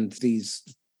and these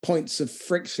points of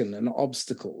friction and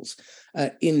obstacles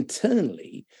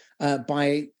internally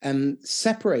by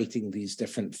separating these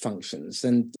different functions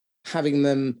and having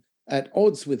them at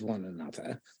odds with one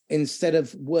another instead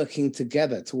of working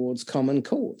together towards common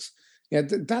cause.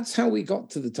 That's how we got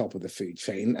to the top of the food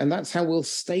chain, and that's how we'll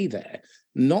stay there,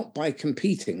 not by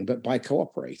competing, but by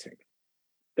cooperating.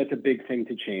 That's a big thing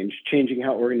to change. Changing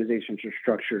how organizations are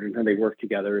structured and how they work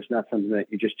together is not something that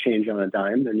you just change on a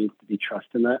dime. There needs to be trust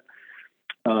in that.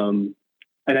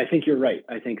 And I think you're right.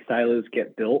 I think silos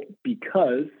get built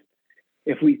because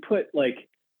if we put like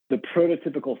the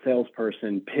prototypical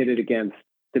salesperson pitted against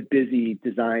the busy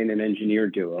design and engineer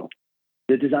duo,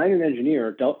 the design and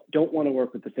engineer don't want to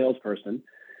work with the salesperson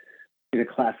in a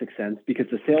classic sense because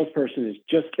the salesperson is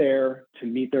just there to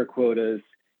meet their quotas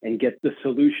and get the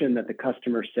solution that the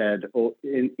customer said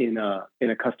in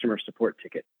a customer support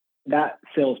ticket. That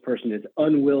salesperson is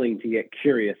unwilling to get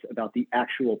curious about the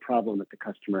actual problem that the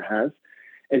customer has.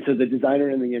 And so the designer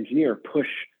and the engineer push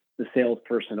the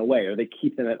salesperson away, or they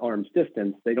keep them at arm's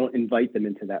distance. They don't invite them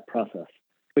into that process.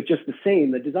 But just the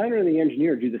same, the designer and the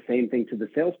engineer do the same thing to the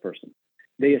salesperson.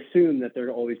 They assume that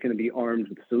they're always going to be armed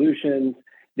with solutions.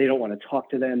 They don't want to talk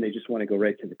to them. They just want to go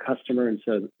right to the customer. And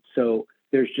so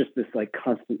there's just this like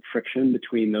constant friction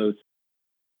between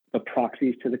the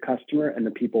proxies to the customer and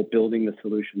the people building the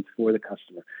solutions for the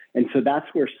customer. And so that's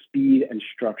where speed and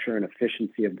structure and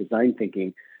efficiency of design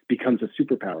thinking becomes a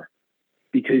superpower,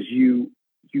 because you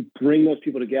bring those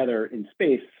people together in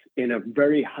space in a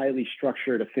very highly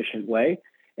structured, efficient way,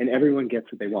 and everyone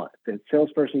gets what they want. The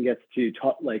salesperson gets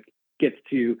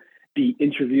to be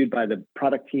interviewed by the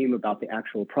product team about the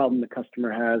actual problem the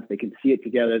customer has. They can see it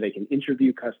together. They can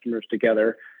interview customers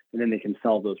together, and then they can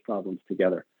solve those problems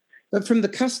together. But from the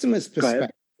customer's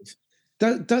perspective,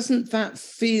 doesn't that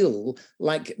feel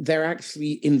like they're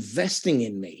actually investing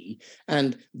in me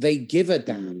and they give a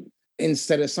damn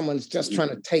instead of someone's just trying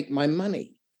to take my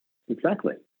money?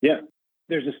 Exactly. Yeah.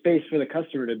 There's a space for the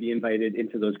customer to be invited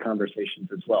into those conversations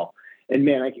as well. And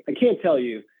man, I can't tell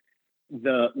you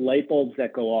the light bulbs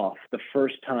that go off the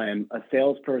first time a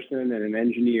salesperson and an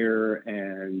engineer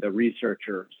and a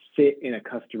researcher sit in a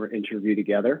customer interview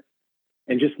together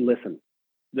and just listen.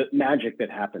 The magic that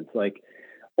happens, like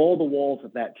all the walls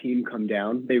of that team come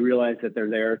down. They realize that they're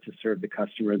there to serve the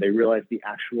customer. They realize the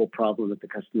actual problem that the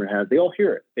customer has. They all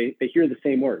hear it. They hear the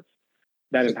same words.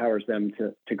 That empowers them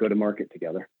to go to market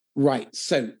together. Right.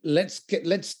 So let's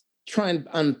try and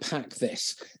unpack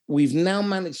this. We've now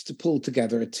managed to pull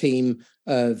together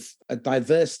a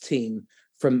diverse team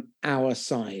from our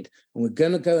side, and we're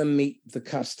going to go and meet the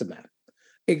customer.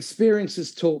 Experience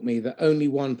has taught me that only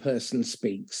one person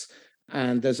speaks,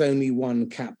 and there's only one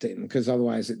captain, because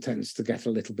otherwise it tends to get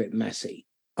a little bit messy.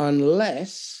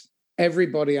 Unless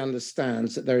everybody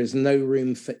understands that there is no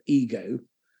room for ego,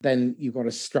 then you've got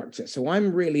a structure. So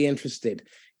I'm really interested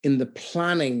in the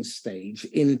planning stage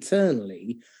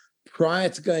internally prior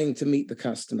to going to meet the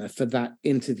customer for that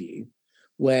interview,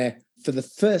 where for the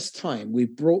first time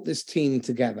we've brought this team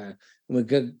together and we're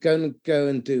going to go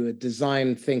and do a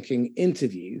design thinking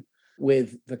interview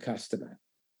with the customer,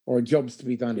 or a jobs to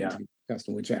be done interview with the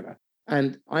customer, whichever.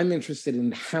 And I'm interested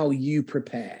in how you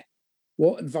prepare.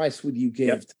 What advice would you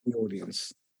give to the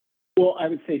audience? Well, I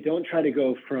would say don't try to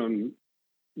go from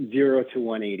 0 to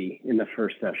 180 in the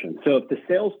first session. So if the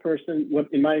salesperson,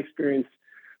 in my experience,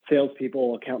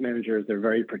 salespeople, account managers, they're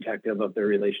very protective of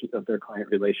their client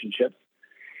relationships.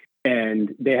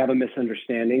 And they have a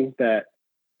misunderstanding that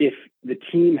if the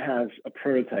team has a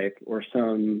prototype or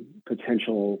some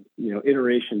potential,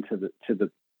 iteration to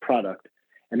the product,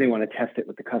 and they want to test it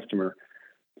with the customer,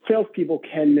 salespeople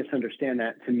can misunderstand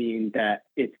that to mean that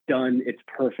it's done, it's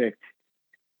perfect.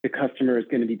 The customer is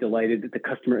going to be delighted, that the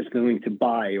customer is going to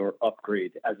buy or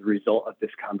upgrade as a result of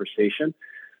this conversation.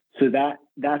 So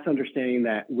that's understanding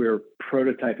that we're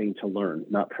prototyping to learn,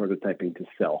 not prototyping to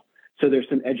sell. So there's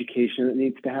some education that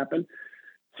needs to happen.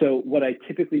 So what I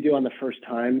typically do on the first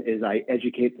time is I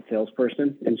educate the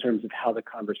salesperson in terms of how the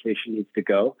conversation needs to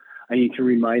go. I need to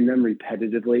remind them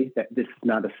repetitively that this is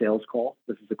not a sales call.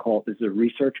 This is a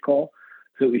research call,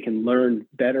 so that we can learn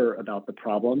better about the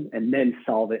problem and then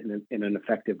solve it in an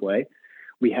effective way.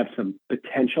 We have some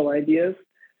potential ideas.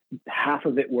 Half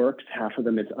of it works, half of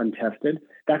them is untested.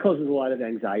 That causes a lot of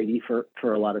anxiety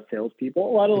for a lot of salespeople,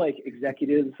 a lot of like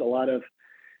executives, a lot of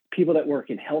people that work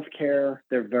in healthcare.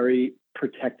 They're very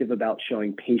protective about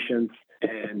showing patients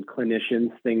and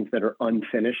clinicians things that are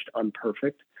unfinished,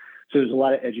 unperfect. So there's a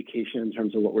lot of education in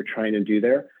terms of what we're trying to do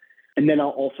there. And then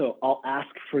I'll ask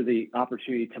for the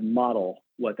opportunity to model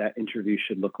what that interview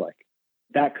should look like.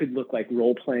 That could look like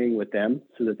role playing with them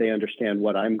so that they understand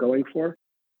what I'm going for.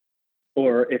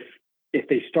 Or if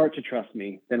they start to trust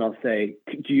me, then I'll say,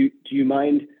 do you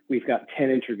mind? We've got 10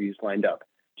 interviews lined up.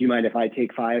 Do you mind if I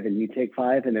take 5 and you take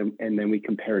 5, and then we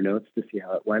compare notes to see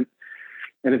how it went?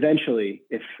 And eventually,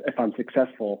 if I'm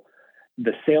successful,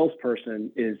 the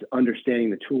salesperson is understanding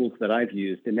the tools that I've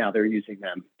used, and now they're using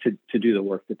them to do the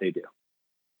work that they do.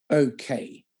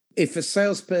 Okay. If a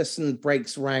salesperson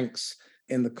breaks ranks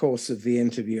in the course of the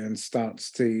interview and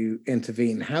starts to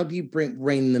intervene, how do you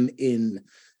rein them in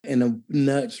a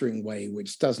nurturing way,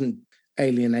 which doesn't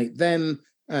alienate them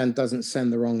and doesn't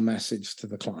send the wrong message to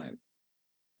the client?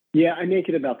 Yeah, I make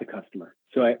it about the customer.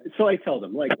 So I tell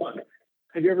them, like, look,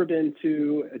 have you ever been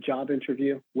to a job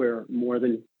interview where more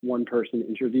than one person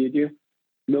interviewed you?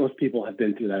 Most people have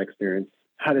been through that experience.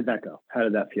 How did that go? How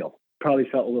did that feel? Probably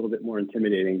felt a little bit more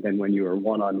intimidating than when you were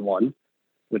one-on-one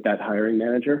with that hiring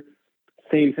manager.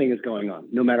 Same thing is going on.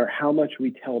 No matter how much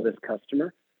we tell this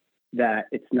customer that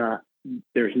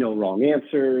there's no wrong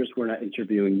answers, we're not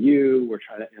interviewing you, we're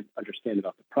trying to understand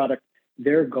about the product,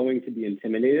 they're going to be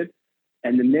intimidated.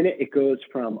 And the minute it goes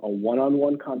from a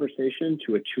one-on-one conversation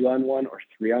to a 2-on-1 or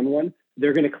 3-on-1,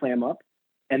 they're going to clam up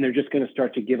and they're just going to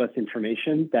start to give us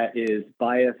information that is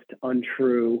biased,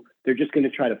 untrue. They're just going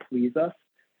to try to please us.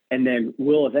 And then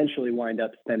we'll eventually wind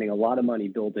up spending a lot of money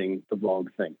building the wrong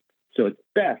thing. So it's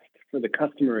best for the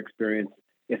customer experience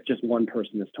if just one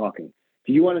person is talking.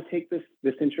 Do you want to take this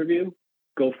interview?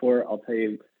 Go for it. I'll tell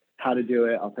you how to do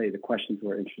it. I'll tell you the questions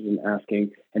we're interested in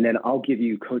asking. And then I'll give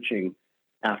you coaching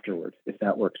afterwards, if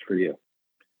that works for you.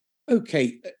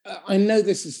 Okay. I know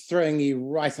this is throwing you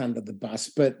right under the bus,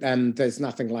 but there's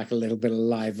nothing like a little bit of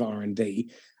live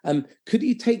R&D. Could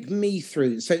you take me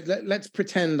through? So let's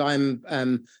pretend I'm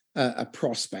a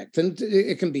prospect, and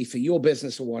it can be for your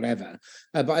business or whatever,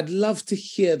 but I'd love to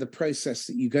hear the process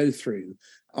that you go through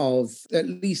of at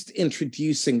least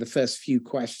introducing the first few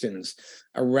questions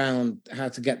around how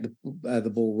to get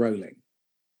the ball rolling.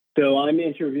 So I'm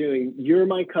interviewing, you're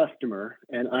my customer,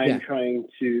 and I'm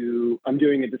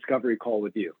doing a discovery call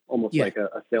with you, almost like a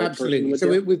salesperson. Absolutely.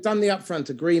 So we've done the upfront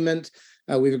agreement.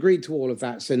 We've agreed to all of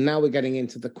that. So now we're getting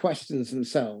into the questions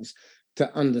themselves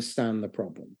to understand the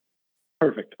problem.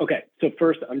 Perfect. Okay. So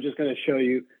first, I'm just going to show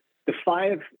you the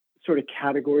 5 sort of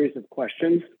categories of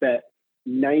questions that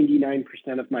 99%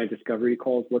 of my discovery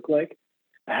calls look like.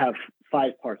 I have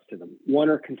 5 parts to them. 1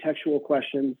 are contextual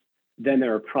questions. Then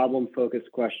there are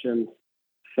problem-focused questions.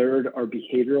 3rd are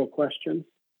behavioral questions.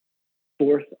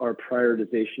 4th are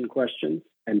prioritization questions.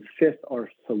 And 5th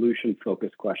are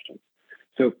solution-focused questions.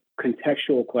 So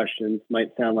contextual questions might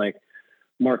sound like,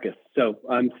 Marcus, so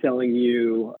I'm selling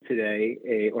you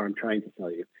today, or I'm trying to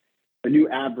sell you, a new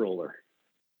ab roller.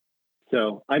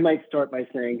 So I might start by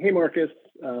saying, hey, Marcus,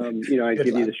 I'd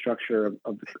give you the structure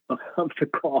of the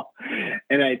call.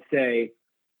 And I'd say,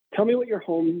 tell me what your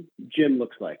home gym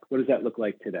looks like. What does that look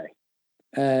like today?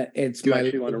 It's do you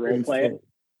actually want to role play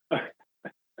it?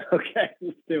 Okay,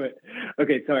 let's do it.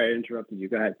 Okay, sorry, I interrupted you.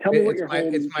 Go ahead. Tell me what your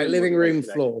home. It's my living room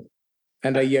floor,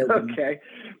 and a yoga.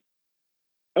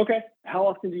 Okay. How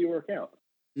often do you work out?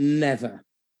 Never.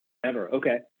 Ever.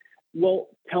 Okay. Well,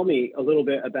 tell me a little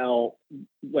bit about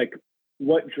like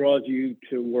what draws you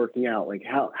to working out. Like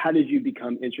how did you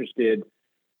become interested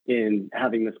in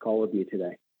having this call with me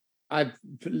today? I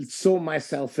saw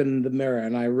myself in the mirror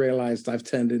and I realized I've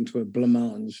turned into a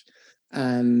blancmange,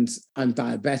 and I'm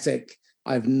diabetic.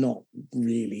 I've not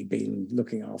really been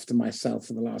looking after myself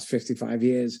for the last 55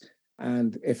 years.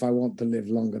 And if I want to live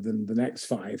longer than the next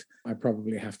 5, I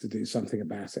probably have to do something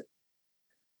about it.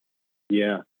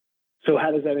 Yeah. So how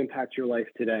does that impact your life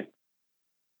today?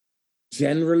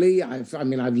 Generally, I've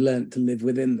learned to live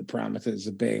within the parameters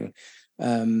of being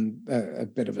a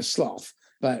bit of a sloth,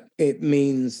 but it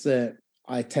means that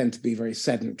I tend to be very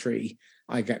sedentary.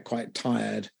 I get quite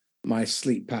tired. my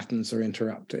sleep patterns are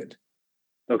interrupted.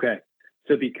 Okay.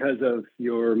 So because of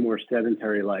your more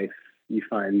sedentary life, you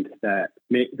find that,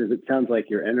 does it sound like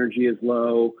your energy is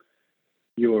low,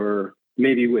 you're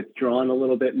maybe withdrawn a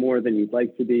little bit more than you'd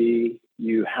like to be,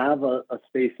 you have a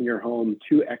space in your home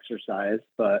to exercise,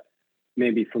 but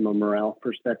maybe from a morale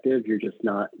perspective, you're just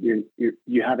not, you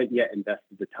haven't yet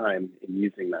invested the time in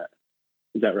using that.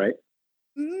 Is that right?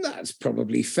 That's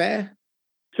probably fair.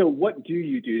 So what do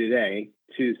you do today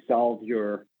to solve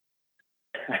your,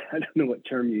 I don't know what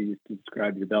term you use to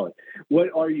describe your belly. What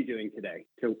are you doing today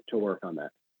to work on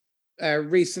that?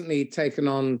 Recently taken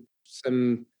on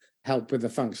some help with a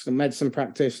functional medicine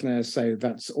practitioner, so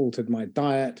that's altered my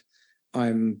diet.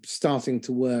 I'm starting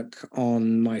to work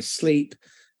on my sleep.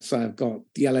 So I've got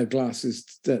yellow glasses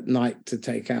at night to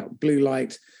take out blue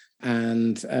light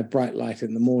and a bright light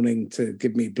in the morning to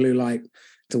give me blue light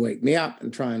to wake me up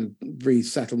and try and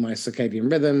resettle my circadian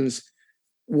rhythms.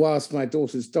 Whilst my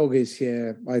daughter's dog is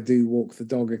here, I do walk the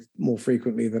dog more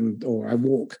frequently or I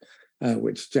walk,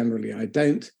 which generally I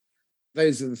don't.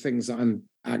 Those are the things that I'm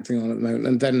acting on at the moment.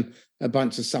 And then a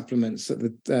bunch of supplements that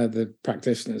the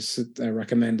practitioners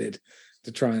recommended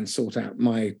to try and sort out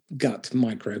my gut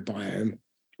microbiome.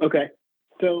 Okay.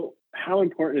 So how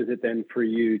important is it then for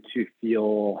you to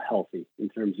feel healthy in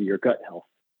terms of your gut health,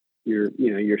 your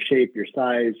shape, your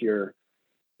size, your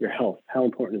health? How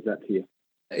important is that to you?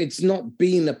 It's not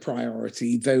been a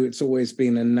priority, though it's always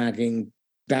been a nagging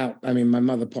doubt. I mean, my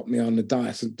mother popped me on a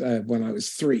diet when I was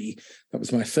 3. That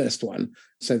was my first one.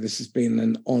 So this has been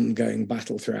an ongoing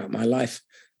battle throughout my life,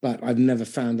 but I've never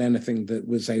found anything that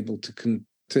was able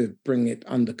to bring it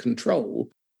under control,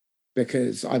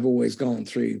 because I've always gone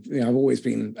through, I've always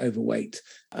been overweight,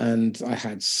 and I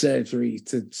had surgery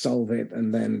to solve it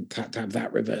and then had to have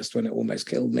that reversed when it almost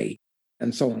killed me,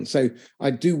 and so on. So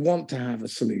I do want to have a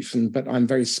solution, but I'm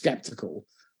very skeptical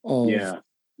of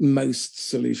most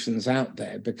solutions out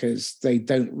there because they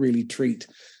don't really treat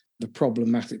the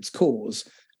problem at its cause.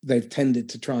 They've tended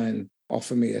to try and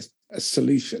offer me a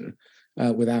solution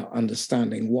without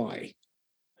understanding why.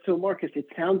 So Marcus, it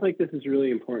sounds like this is really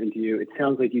important to you. It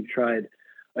sounds like you've tried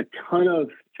a ton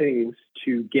of things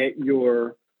to get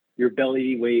your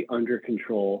belly weight under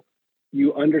control.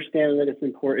 You understand that it's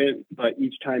important, but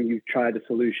each time you try the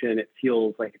solution, it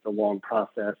feels like it's a long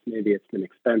process. Maybe it's been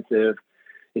expensive.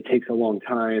 It takes a long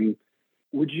time.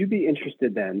 Would you be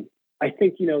interested then? I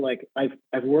think,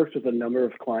 I've worked with a number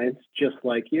of clients just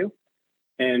like you,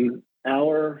 and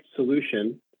our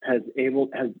solution has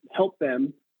helped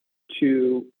them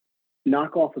to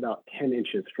knock off about 10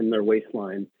 inches from their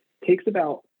waistline. Takes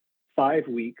about 5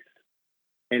 weeks,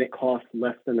 and it costs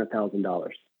less than $1,000.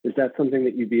 Is that something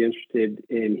that you'd be interested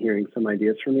in hearing some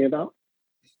ideas from me about?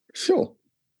 Sure.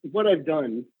 What I've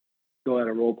done, go out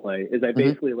of role play, is I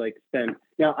basically spent.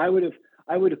 Now I would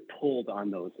have pulled on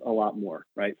those a lot more,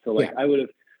 right? So I would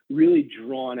have really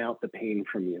drawn out the pain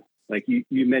from you. Like you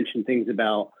mentioned things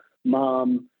about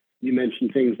mom. You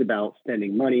mentioned things about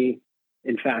spending money.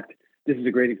 In fact, this is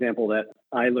a great example that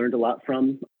I learned a lot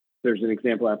from. There's an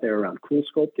example out there around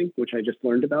CoolSculpting, which I just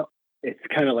learned about. It's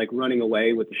kind of like running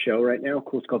away with the show right now.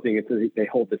 CoolSculpting, they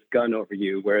hold this gun over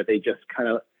you where they just kind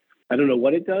of, I don't know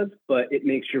what it does, but it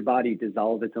makes your body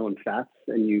dissolve its own fats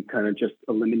and you kind of just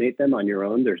eliminate them on your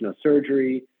own. There's no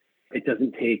surgery. It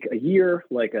doesn't take a year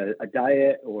like a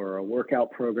diet or a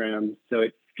workout program. So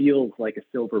it feels like a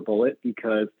silver bullet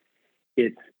because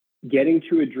it's getting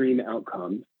to a dream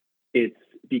outcome. It's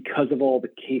because of all the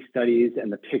case studies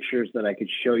and the pictures that I could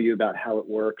show you about how it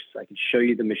works. I could show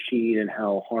you the machine and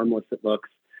how harmless it looks.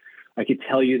 I could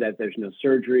tell you that there's no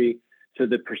surgery. So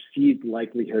the perceived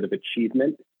likelihood of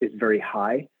achievement is very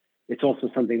high. It's also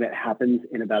something that happens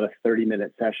in about a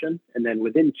 30-minute session. And then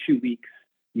within 2 weeks,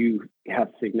 you have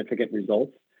significant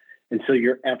results. And so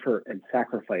your effort and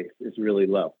sacrifice is really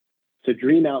low. So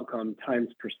dream outcome times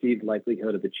perceived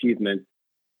likelihood of achievement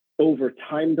over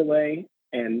time delay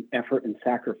and effort and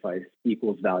sacrifice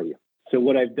equals value. So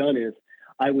what I've done is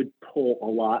I would pull a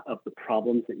lot of the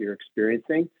problems that you're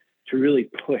experiencing to really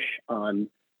push on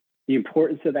the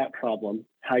importance of that problem,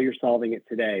 how you're solving it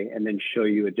today, and then show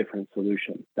you a different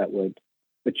solution that would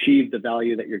achieve the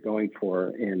value that you're going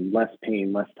for in less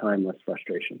pain, less time, less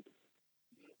frustration.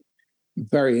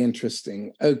 Very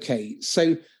interesting. Okay,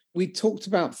 so we talked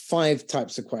about 5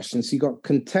 types of questions. You got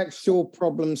contextual,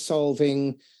 problem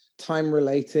solving, time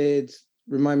related.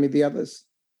 Remind me the others.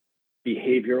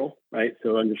 Behavioral, right?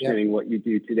 So understanding what you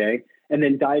do today, and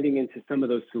then diving into some of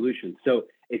those solutions. So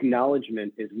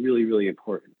acknowledgement is really, really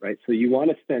important, right? So you want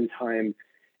to spend time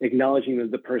acknowledging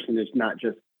that the person is not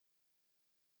just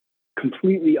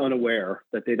completely unaware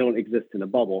that they don't exist in a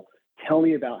bubble. Tell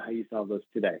me about how you solve those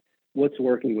today. what's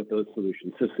working with those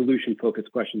solutions. So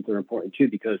solution-focused questions are important too,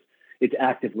 because it's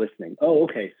active listening. Oh,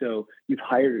 okay, so you've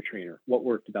hired a trainer. What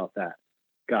worked about that?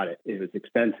 Got it. It was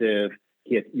expensive.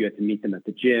 You had to meet them at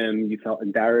the gym. You felt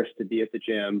embarrassed to be at the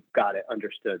gym. Got it.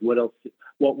 Understood. What else?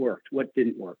 What worked? What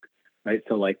didn't work? Right.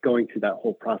 So like going through that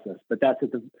whole process. But that's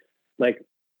at the, like,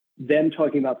 them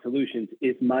talking about solutions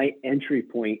is my entry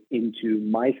point into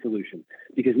my solution,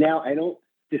 because now I don't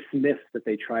dismiss that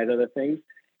they tried other things.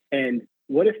 And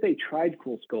what if they tried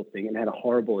cool sculpting and had a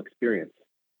horrible experience?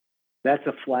 That's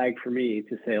a flag for me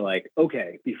to say, like,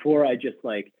 okay, before I just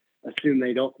like assume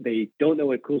they don't know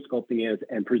what cool sculpting is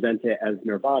and present it as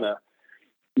nirvana.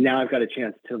 Now I've got a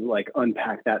chance to like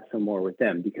unpack that some more with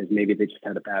them, because maybe they just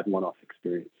had a bad one-off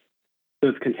experience. So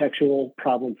it's contextual,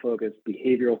 problem-focused,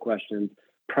 behavioral questions,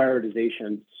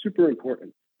 prioritization, super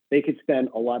important. They could spend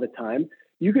a lot of time.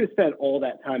 You could have spent all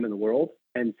that time in the world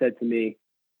and said to me,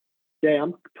 Jay,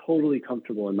 I'm totally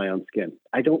comfortable in my own skin.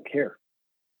 I don't care.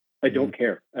 I don't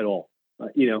care at all.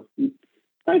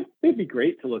 It'd be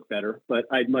great to look better, but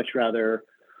I'd much rather,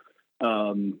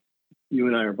 you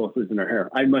and I are both losing our hair.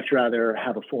 I'd much rather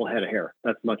have a full head of hair.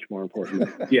 That's much more important.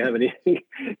 Do you have anything?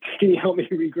 Can you help me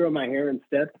regrow my hair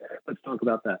instead? Let's talk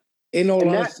about that. In all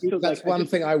honesty, that's one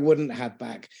thing I wouldn't have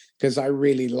back, because I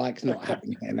really like not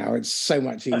having hair now. It's so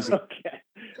much easier.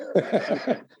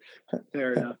 Okay.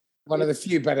 Fair enough. One of the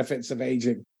few benefits of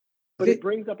aging. But it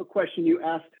brings up a question you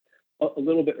asked a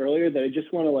little bit earlier that I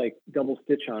just want to like double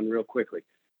stitch on real quickly.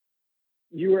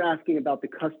 You were asking about the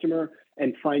customer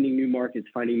and finding new markets,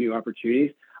 finding new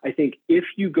opportunities. I think if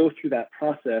you go through that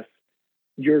process,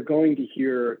 you're going to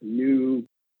hear new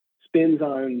spins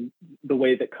on the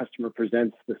way that customer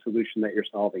presents the solution that you're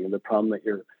solving and the problem that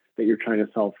you're trying to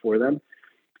solve for them.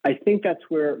 I think that's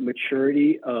where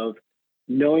maturity of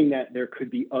knowing that there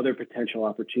could be other potential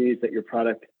opportunities that your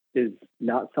product is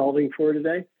not solving for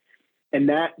today. And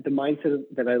that the mindset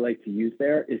that I like to use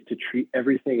there is to treat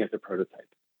everything as a prototype.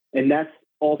 And that's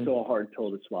also a hard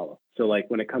pill to swallow. So like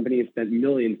when a company has spent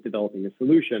millions developing a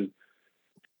solution,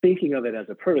 thinking of it as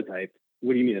a prototype,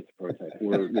 what do you mean it's a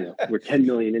prototype? We're 10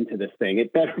 million into this thing.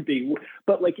 It better be.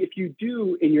 But like if you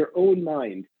do in your own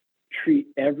mind, treat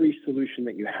every solution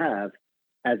that you have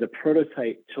as a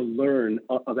prototype to learn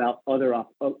about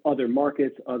other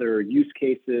markets, other use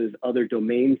cases, other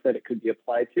domains that it could be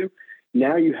applied to.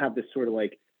 Now you have this sort of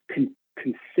like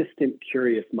consistent,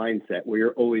 curious mindset where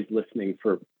you're always listening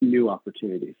for new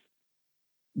opportunities.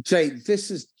 Jay, this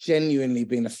has genuinely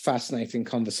been a fascinating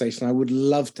conversation. I would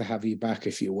love to have you back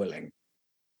if you're willing.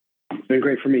 It's been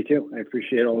great for me too. I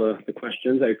appreciate all the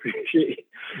questions. I appreciate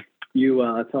you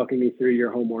talking me through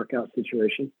your home workout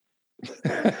situation.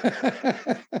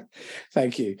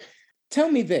 Thank you. Tell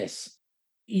me this.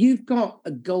 You've got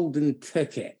a golden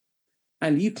ticket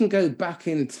and you can go back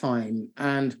in time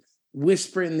and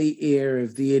whisper in the ear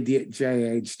of the idiot Jay,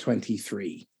 age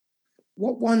 23.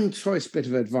 What one choice bit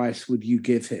of advice would you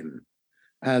give him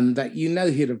that you know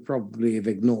he'd have probably have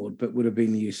ignored but would have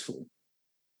been useful?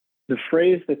 The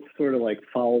phrase that's sort of like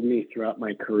followed me throughout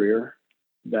my career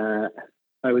that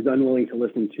I was unwilling to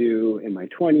listen to in my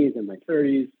 20s and my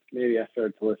 30s, maybe I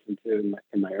started to listen to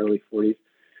in my early 40s,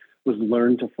 was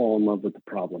learn to fall in love with the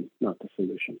problem, not the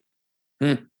solution.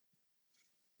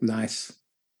 Nice.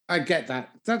 I get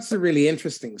that. That's the really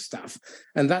interesting stuff.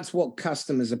 And that's what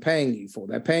customers are paying you for.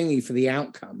 They're paying you for the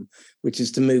outcome, which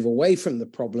is to move away from the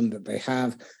problem that they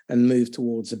have and move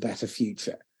towards a better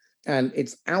future. And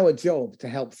it's our job to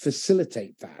help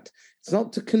facilitate that. It's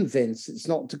not to convince, it's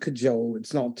not to cajole,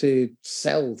 it's not to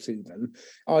sell to them.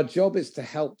 Our job is to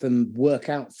help them work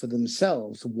out for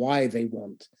themselves why they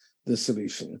want the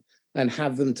solution and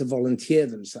have them to volunteer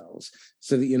themselves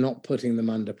so that you're not putting them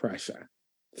under pressure.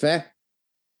 Fair?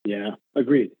 Yeah,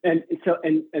 agreed. And so,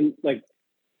 and like,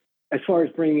 as far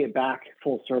as bringing it back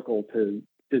full circle to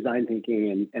design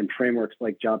thinking and frameworks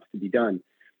like Jobs to be Done,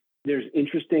 there's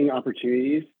interesting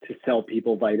opportunities to sell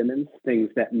people vitamins,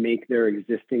 things that make their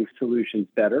existing solutions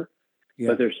better. Yeah.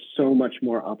 But there's so much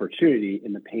more opportunity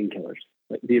in the painkillers,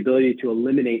 like the ability to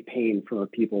eliminate pain from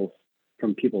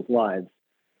people's lives.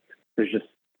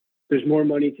 There's more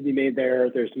money to be made there.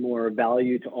 There's more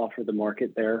value to offer the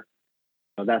market there.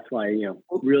 That's why,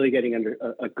 really getting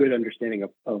a good understanding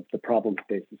of the problem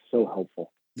space is so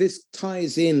helpful. This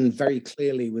ties in very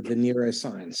clearly with the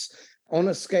neuroscience. On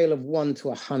a scale of 1 to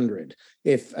 100,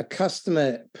 if a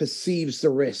customer perceives the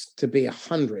risk to be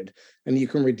 100 and you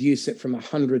can reduce it from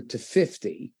 100 to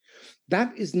 50,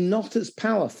 that is not as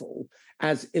powerful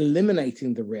as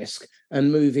eliminating the risk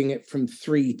and moving it from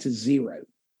 3 to 0,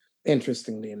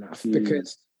 interestingly enough,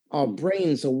 because our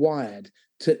brains are wired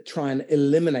to try and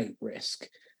eliminate risk.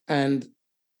 And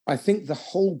I think the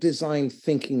whole design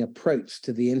thinking approach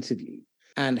to the interview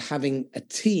and having a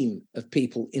team of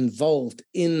people involved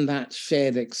in that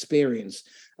shared experience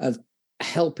of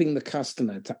helping the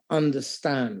customer to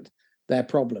understand their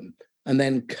problem and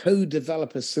then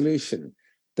co-develop a solution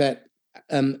that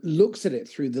looks at it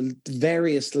through the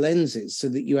various lenses so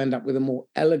that you end up with a more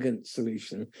elegant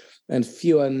solution and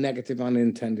fewer negative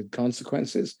unintended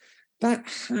consequences. That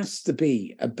has to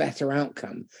be a better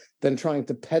outcome than trying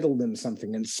to peddle them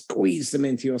something and squeeze them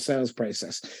into your sales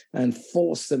process and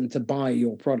force them to buy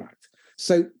your product.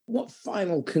 So what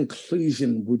final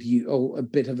conclusion would you, or a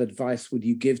bit of advice would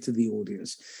you give to the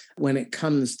audience when it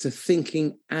comes to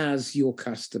thinking as your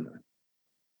customer?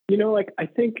 I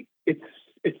think it's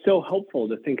so helpful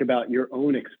to think about your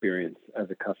own experience as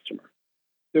a customer.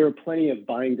 There are plenty of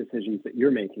buying decisions that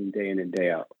you're making day in and day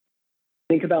out.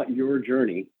 Think about your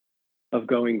journey of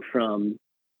going from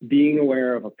being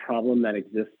aware of a problem that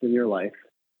exists in your life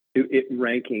to it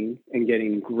ranking and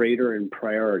getting greater in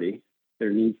priority.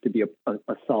 There needs to be a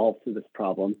solve to this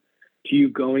problem, to you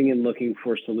going and looking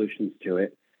for solutions to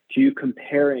it, to you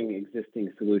comparing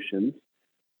existing solutions,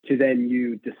 to then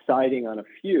you deciding on a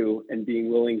few and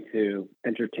being willing to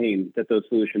entertain that those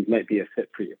solutions might be a fit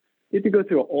for you. You have to go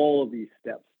through all of these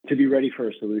steps to be ready for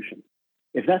a solution.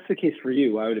 If that's the case for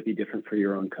you, why would it be different for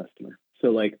your own customer?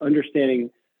 So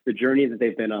understanding the journey that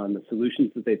they've been on, the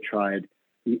solutions that they've tried,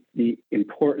 the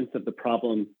importance of the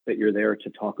problem that you're there to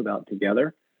talk about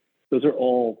together, those are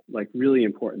all really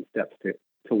important steps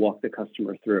to walk the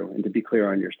customer through and to be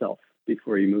clear on yourself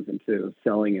before you move into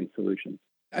selling and solutions.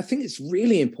 I think it's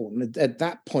really important at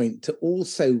that point to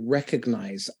also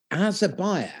recognize as a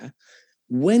buyer,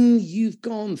 when you've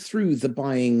gone through the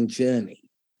buying journey,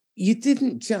 you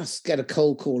didn't just get a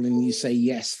cold call and you say,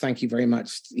 yes, thank you very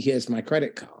much, here's my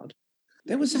credit card.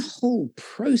 There was a whole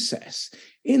process.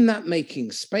 In that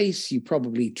making space, you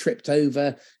probably tripped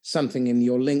over something in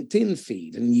your LinkedIn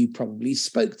feed and you probably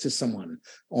spoke to someone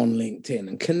on LinkedIn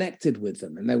and connected with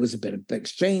them. And there was a bit of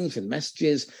exchange and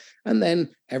messages. And then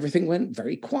everything went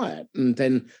very quiet. And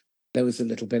then there was a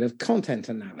little bit of content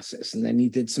analysis. And then you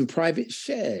did some private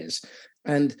shares.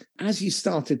 And as you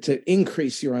started to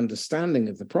increase your understanding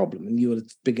of the problem and you were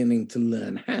beginning to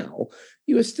learn how,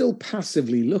 you were still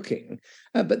passively looking,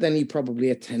 but then you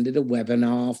probably attended a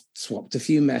webinar, swapped a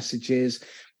few messages,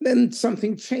 then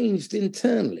something changed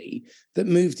internally that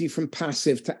moved you from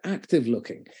passive to active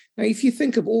looking. Now, if you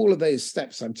think of all of those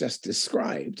steps I've just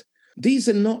described, these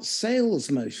are not sales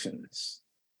motions.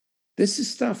 This is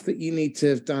stuff that you need to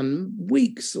have done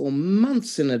weeks or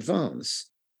months in advance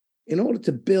in order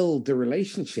to build the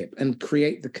relationship and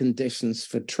create the conditions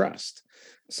for trust.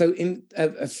 So in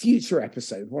a future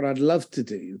episode, what I'd love to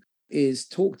do is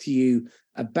talk to you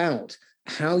about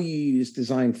how you use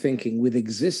design thinking with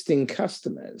existing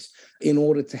customers in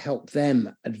order to help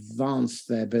them advance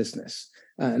their business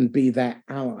and be their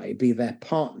ally, be their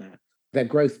partner, their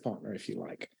growth partner, if you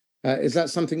like. Is that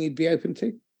something you'd be open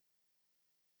to?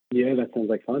 Yeah, that sounds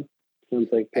like fun. Sounds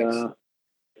like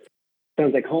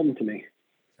home to me.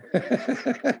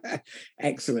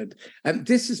 Excellent.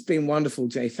 This has been wonderful,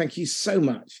 Jay. Thank you so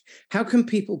much. How can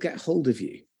people get hold of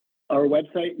you? Our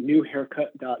website,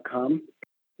 newhaircut.com.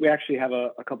 We actually have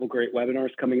a couple great webinars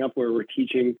coming up where we're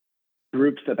teaching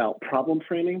groups about problem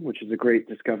framing, which is a great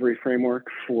discovery framework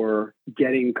for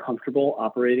getting comfortable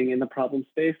operating in the problem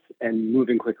space and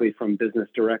moving quickly from business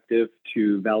directive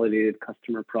to validated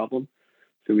customer problem.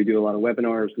 So we do a lot of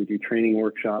webinars, we do training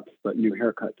workshops, but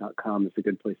newhaircut.com is a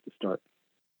good place to start.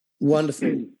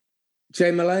 Wonderful.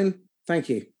 Jay Malone, thank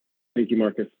you. Thank you,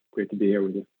 Marcus. Great to be here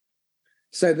with you.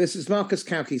 So this is Marcus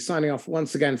Cauchi signing off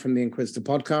once again from the Inquisitor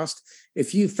podcast.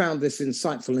 If you found this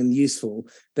insightful and useful,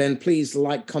 then please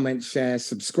like, comment, share,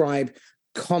 subscribe,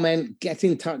 comment, get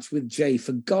in touch with Jay.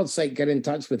 For God's sake, get in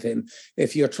touch with him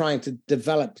if you're trying to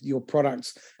develop your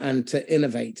products and to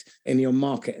innovate in your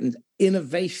market. And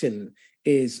innovation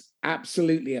is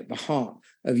absolutely at the heart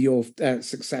of your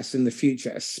success in the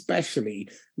future, especially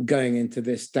going into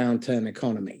this downturn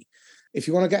economy. If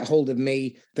you want to get hold of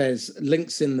me, there's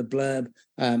links in the blurb,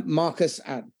 Marcus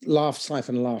at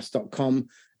laughs-laughs.com.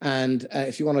 And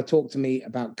if you want to talk to me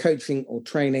about coaching or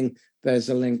training, there's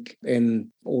a link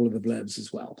in all of the blurbs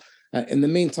as well. In the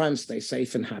meantime, stay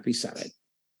safe and happy selling.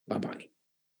 Bye-bye.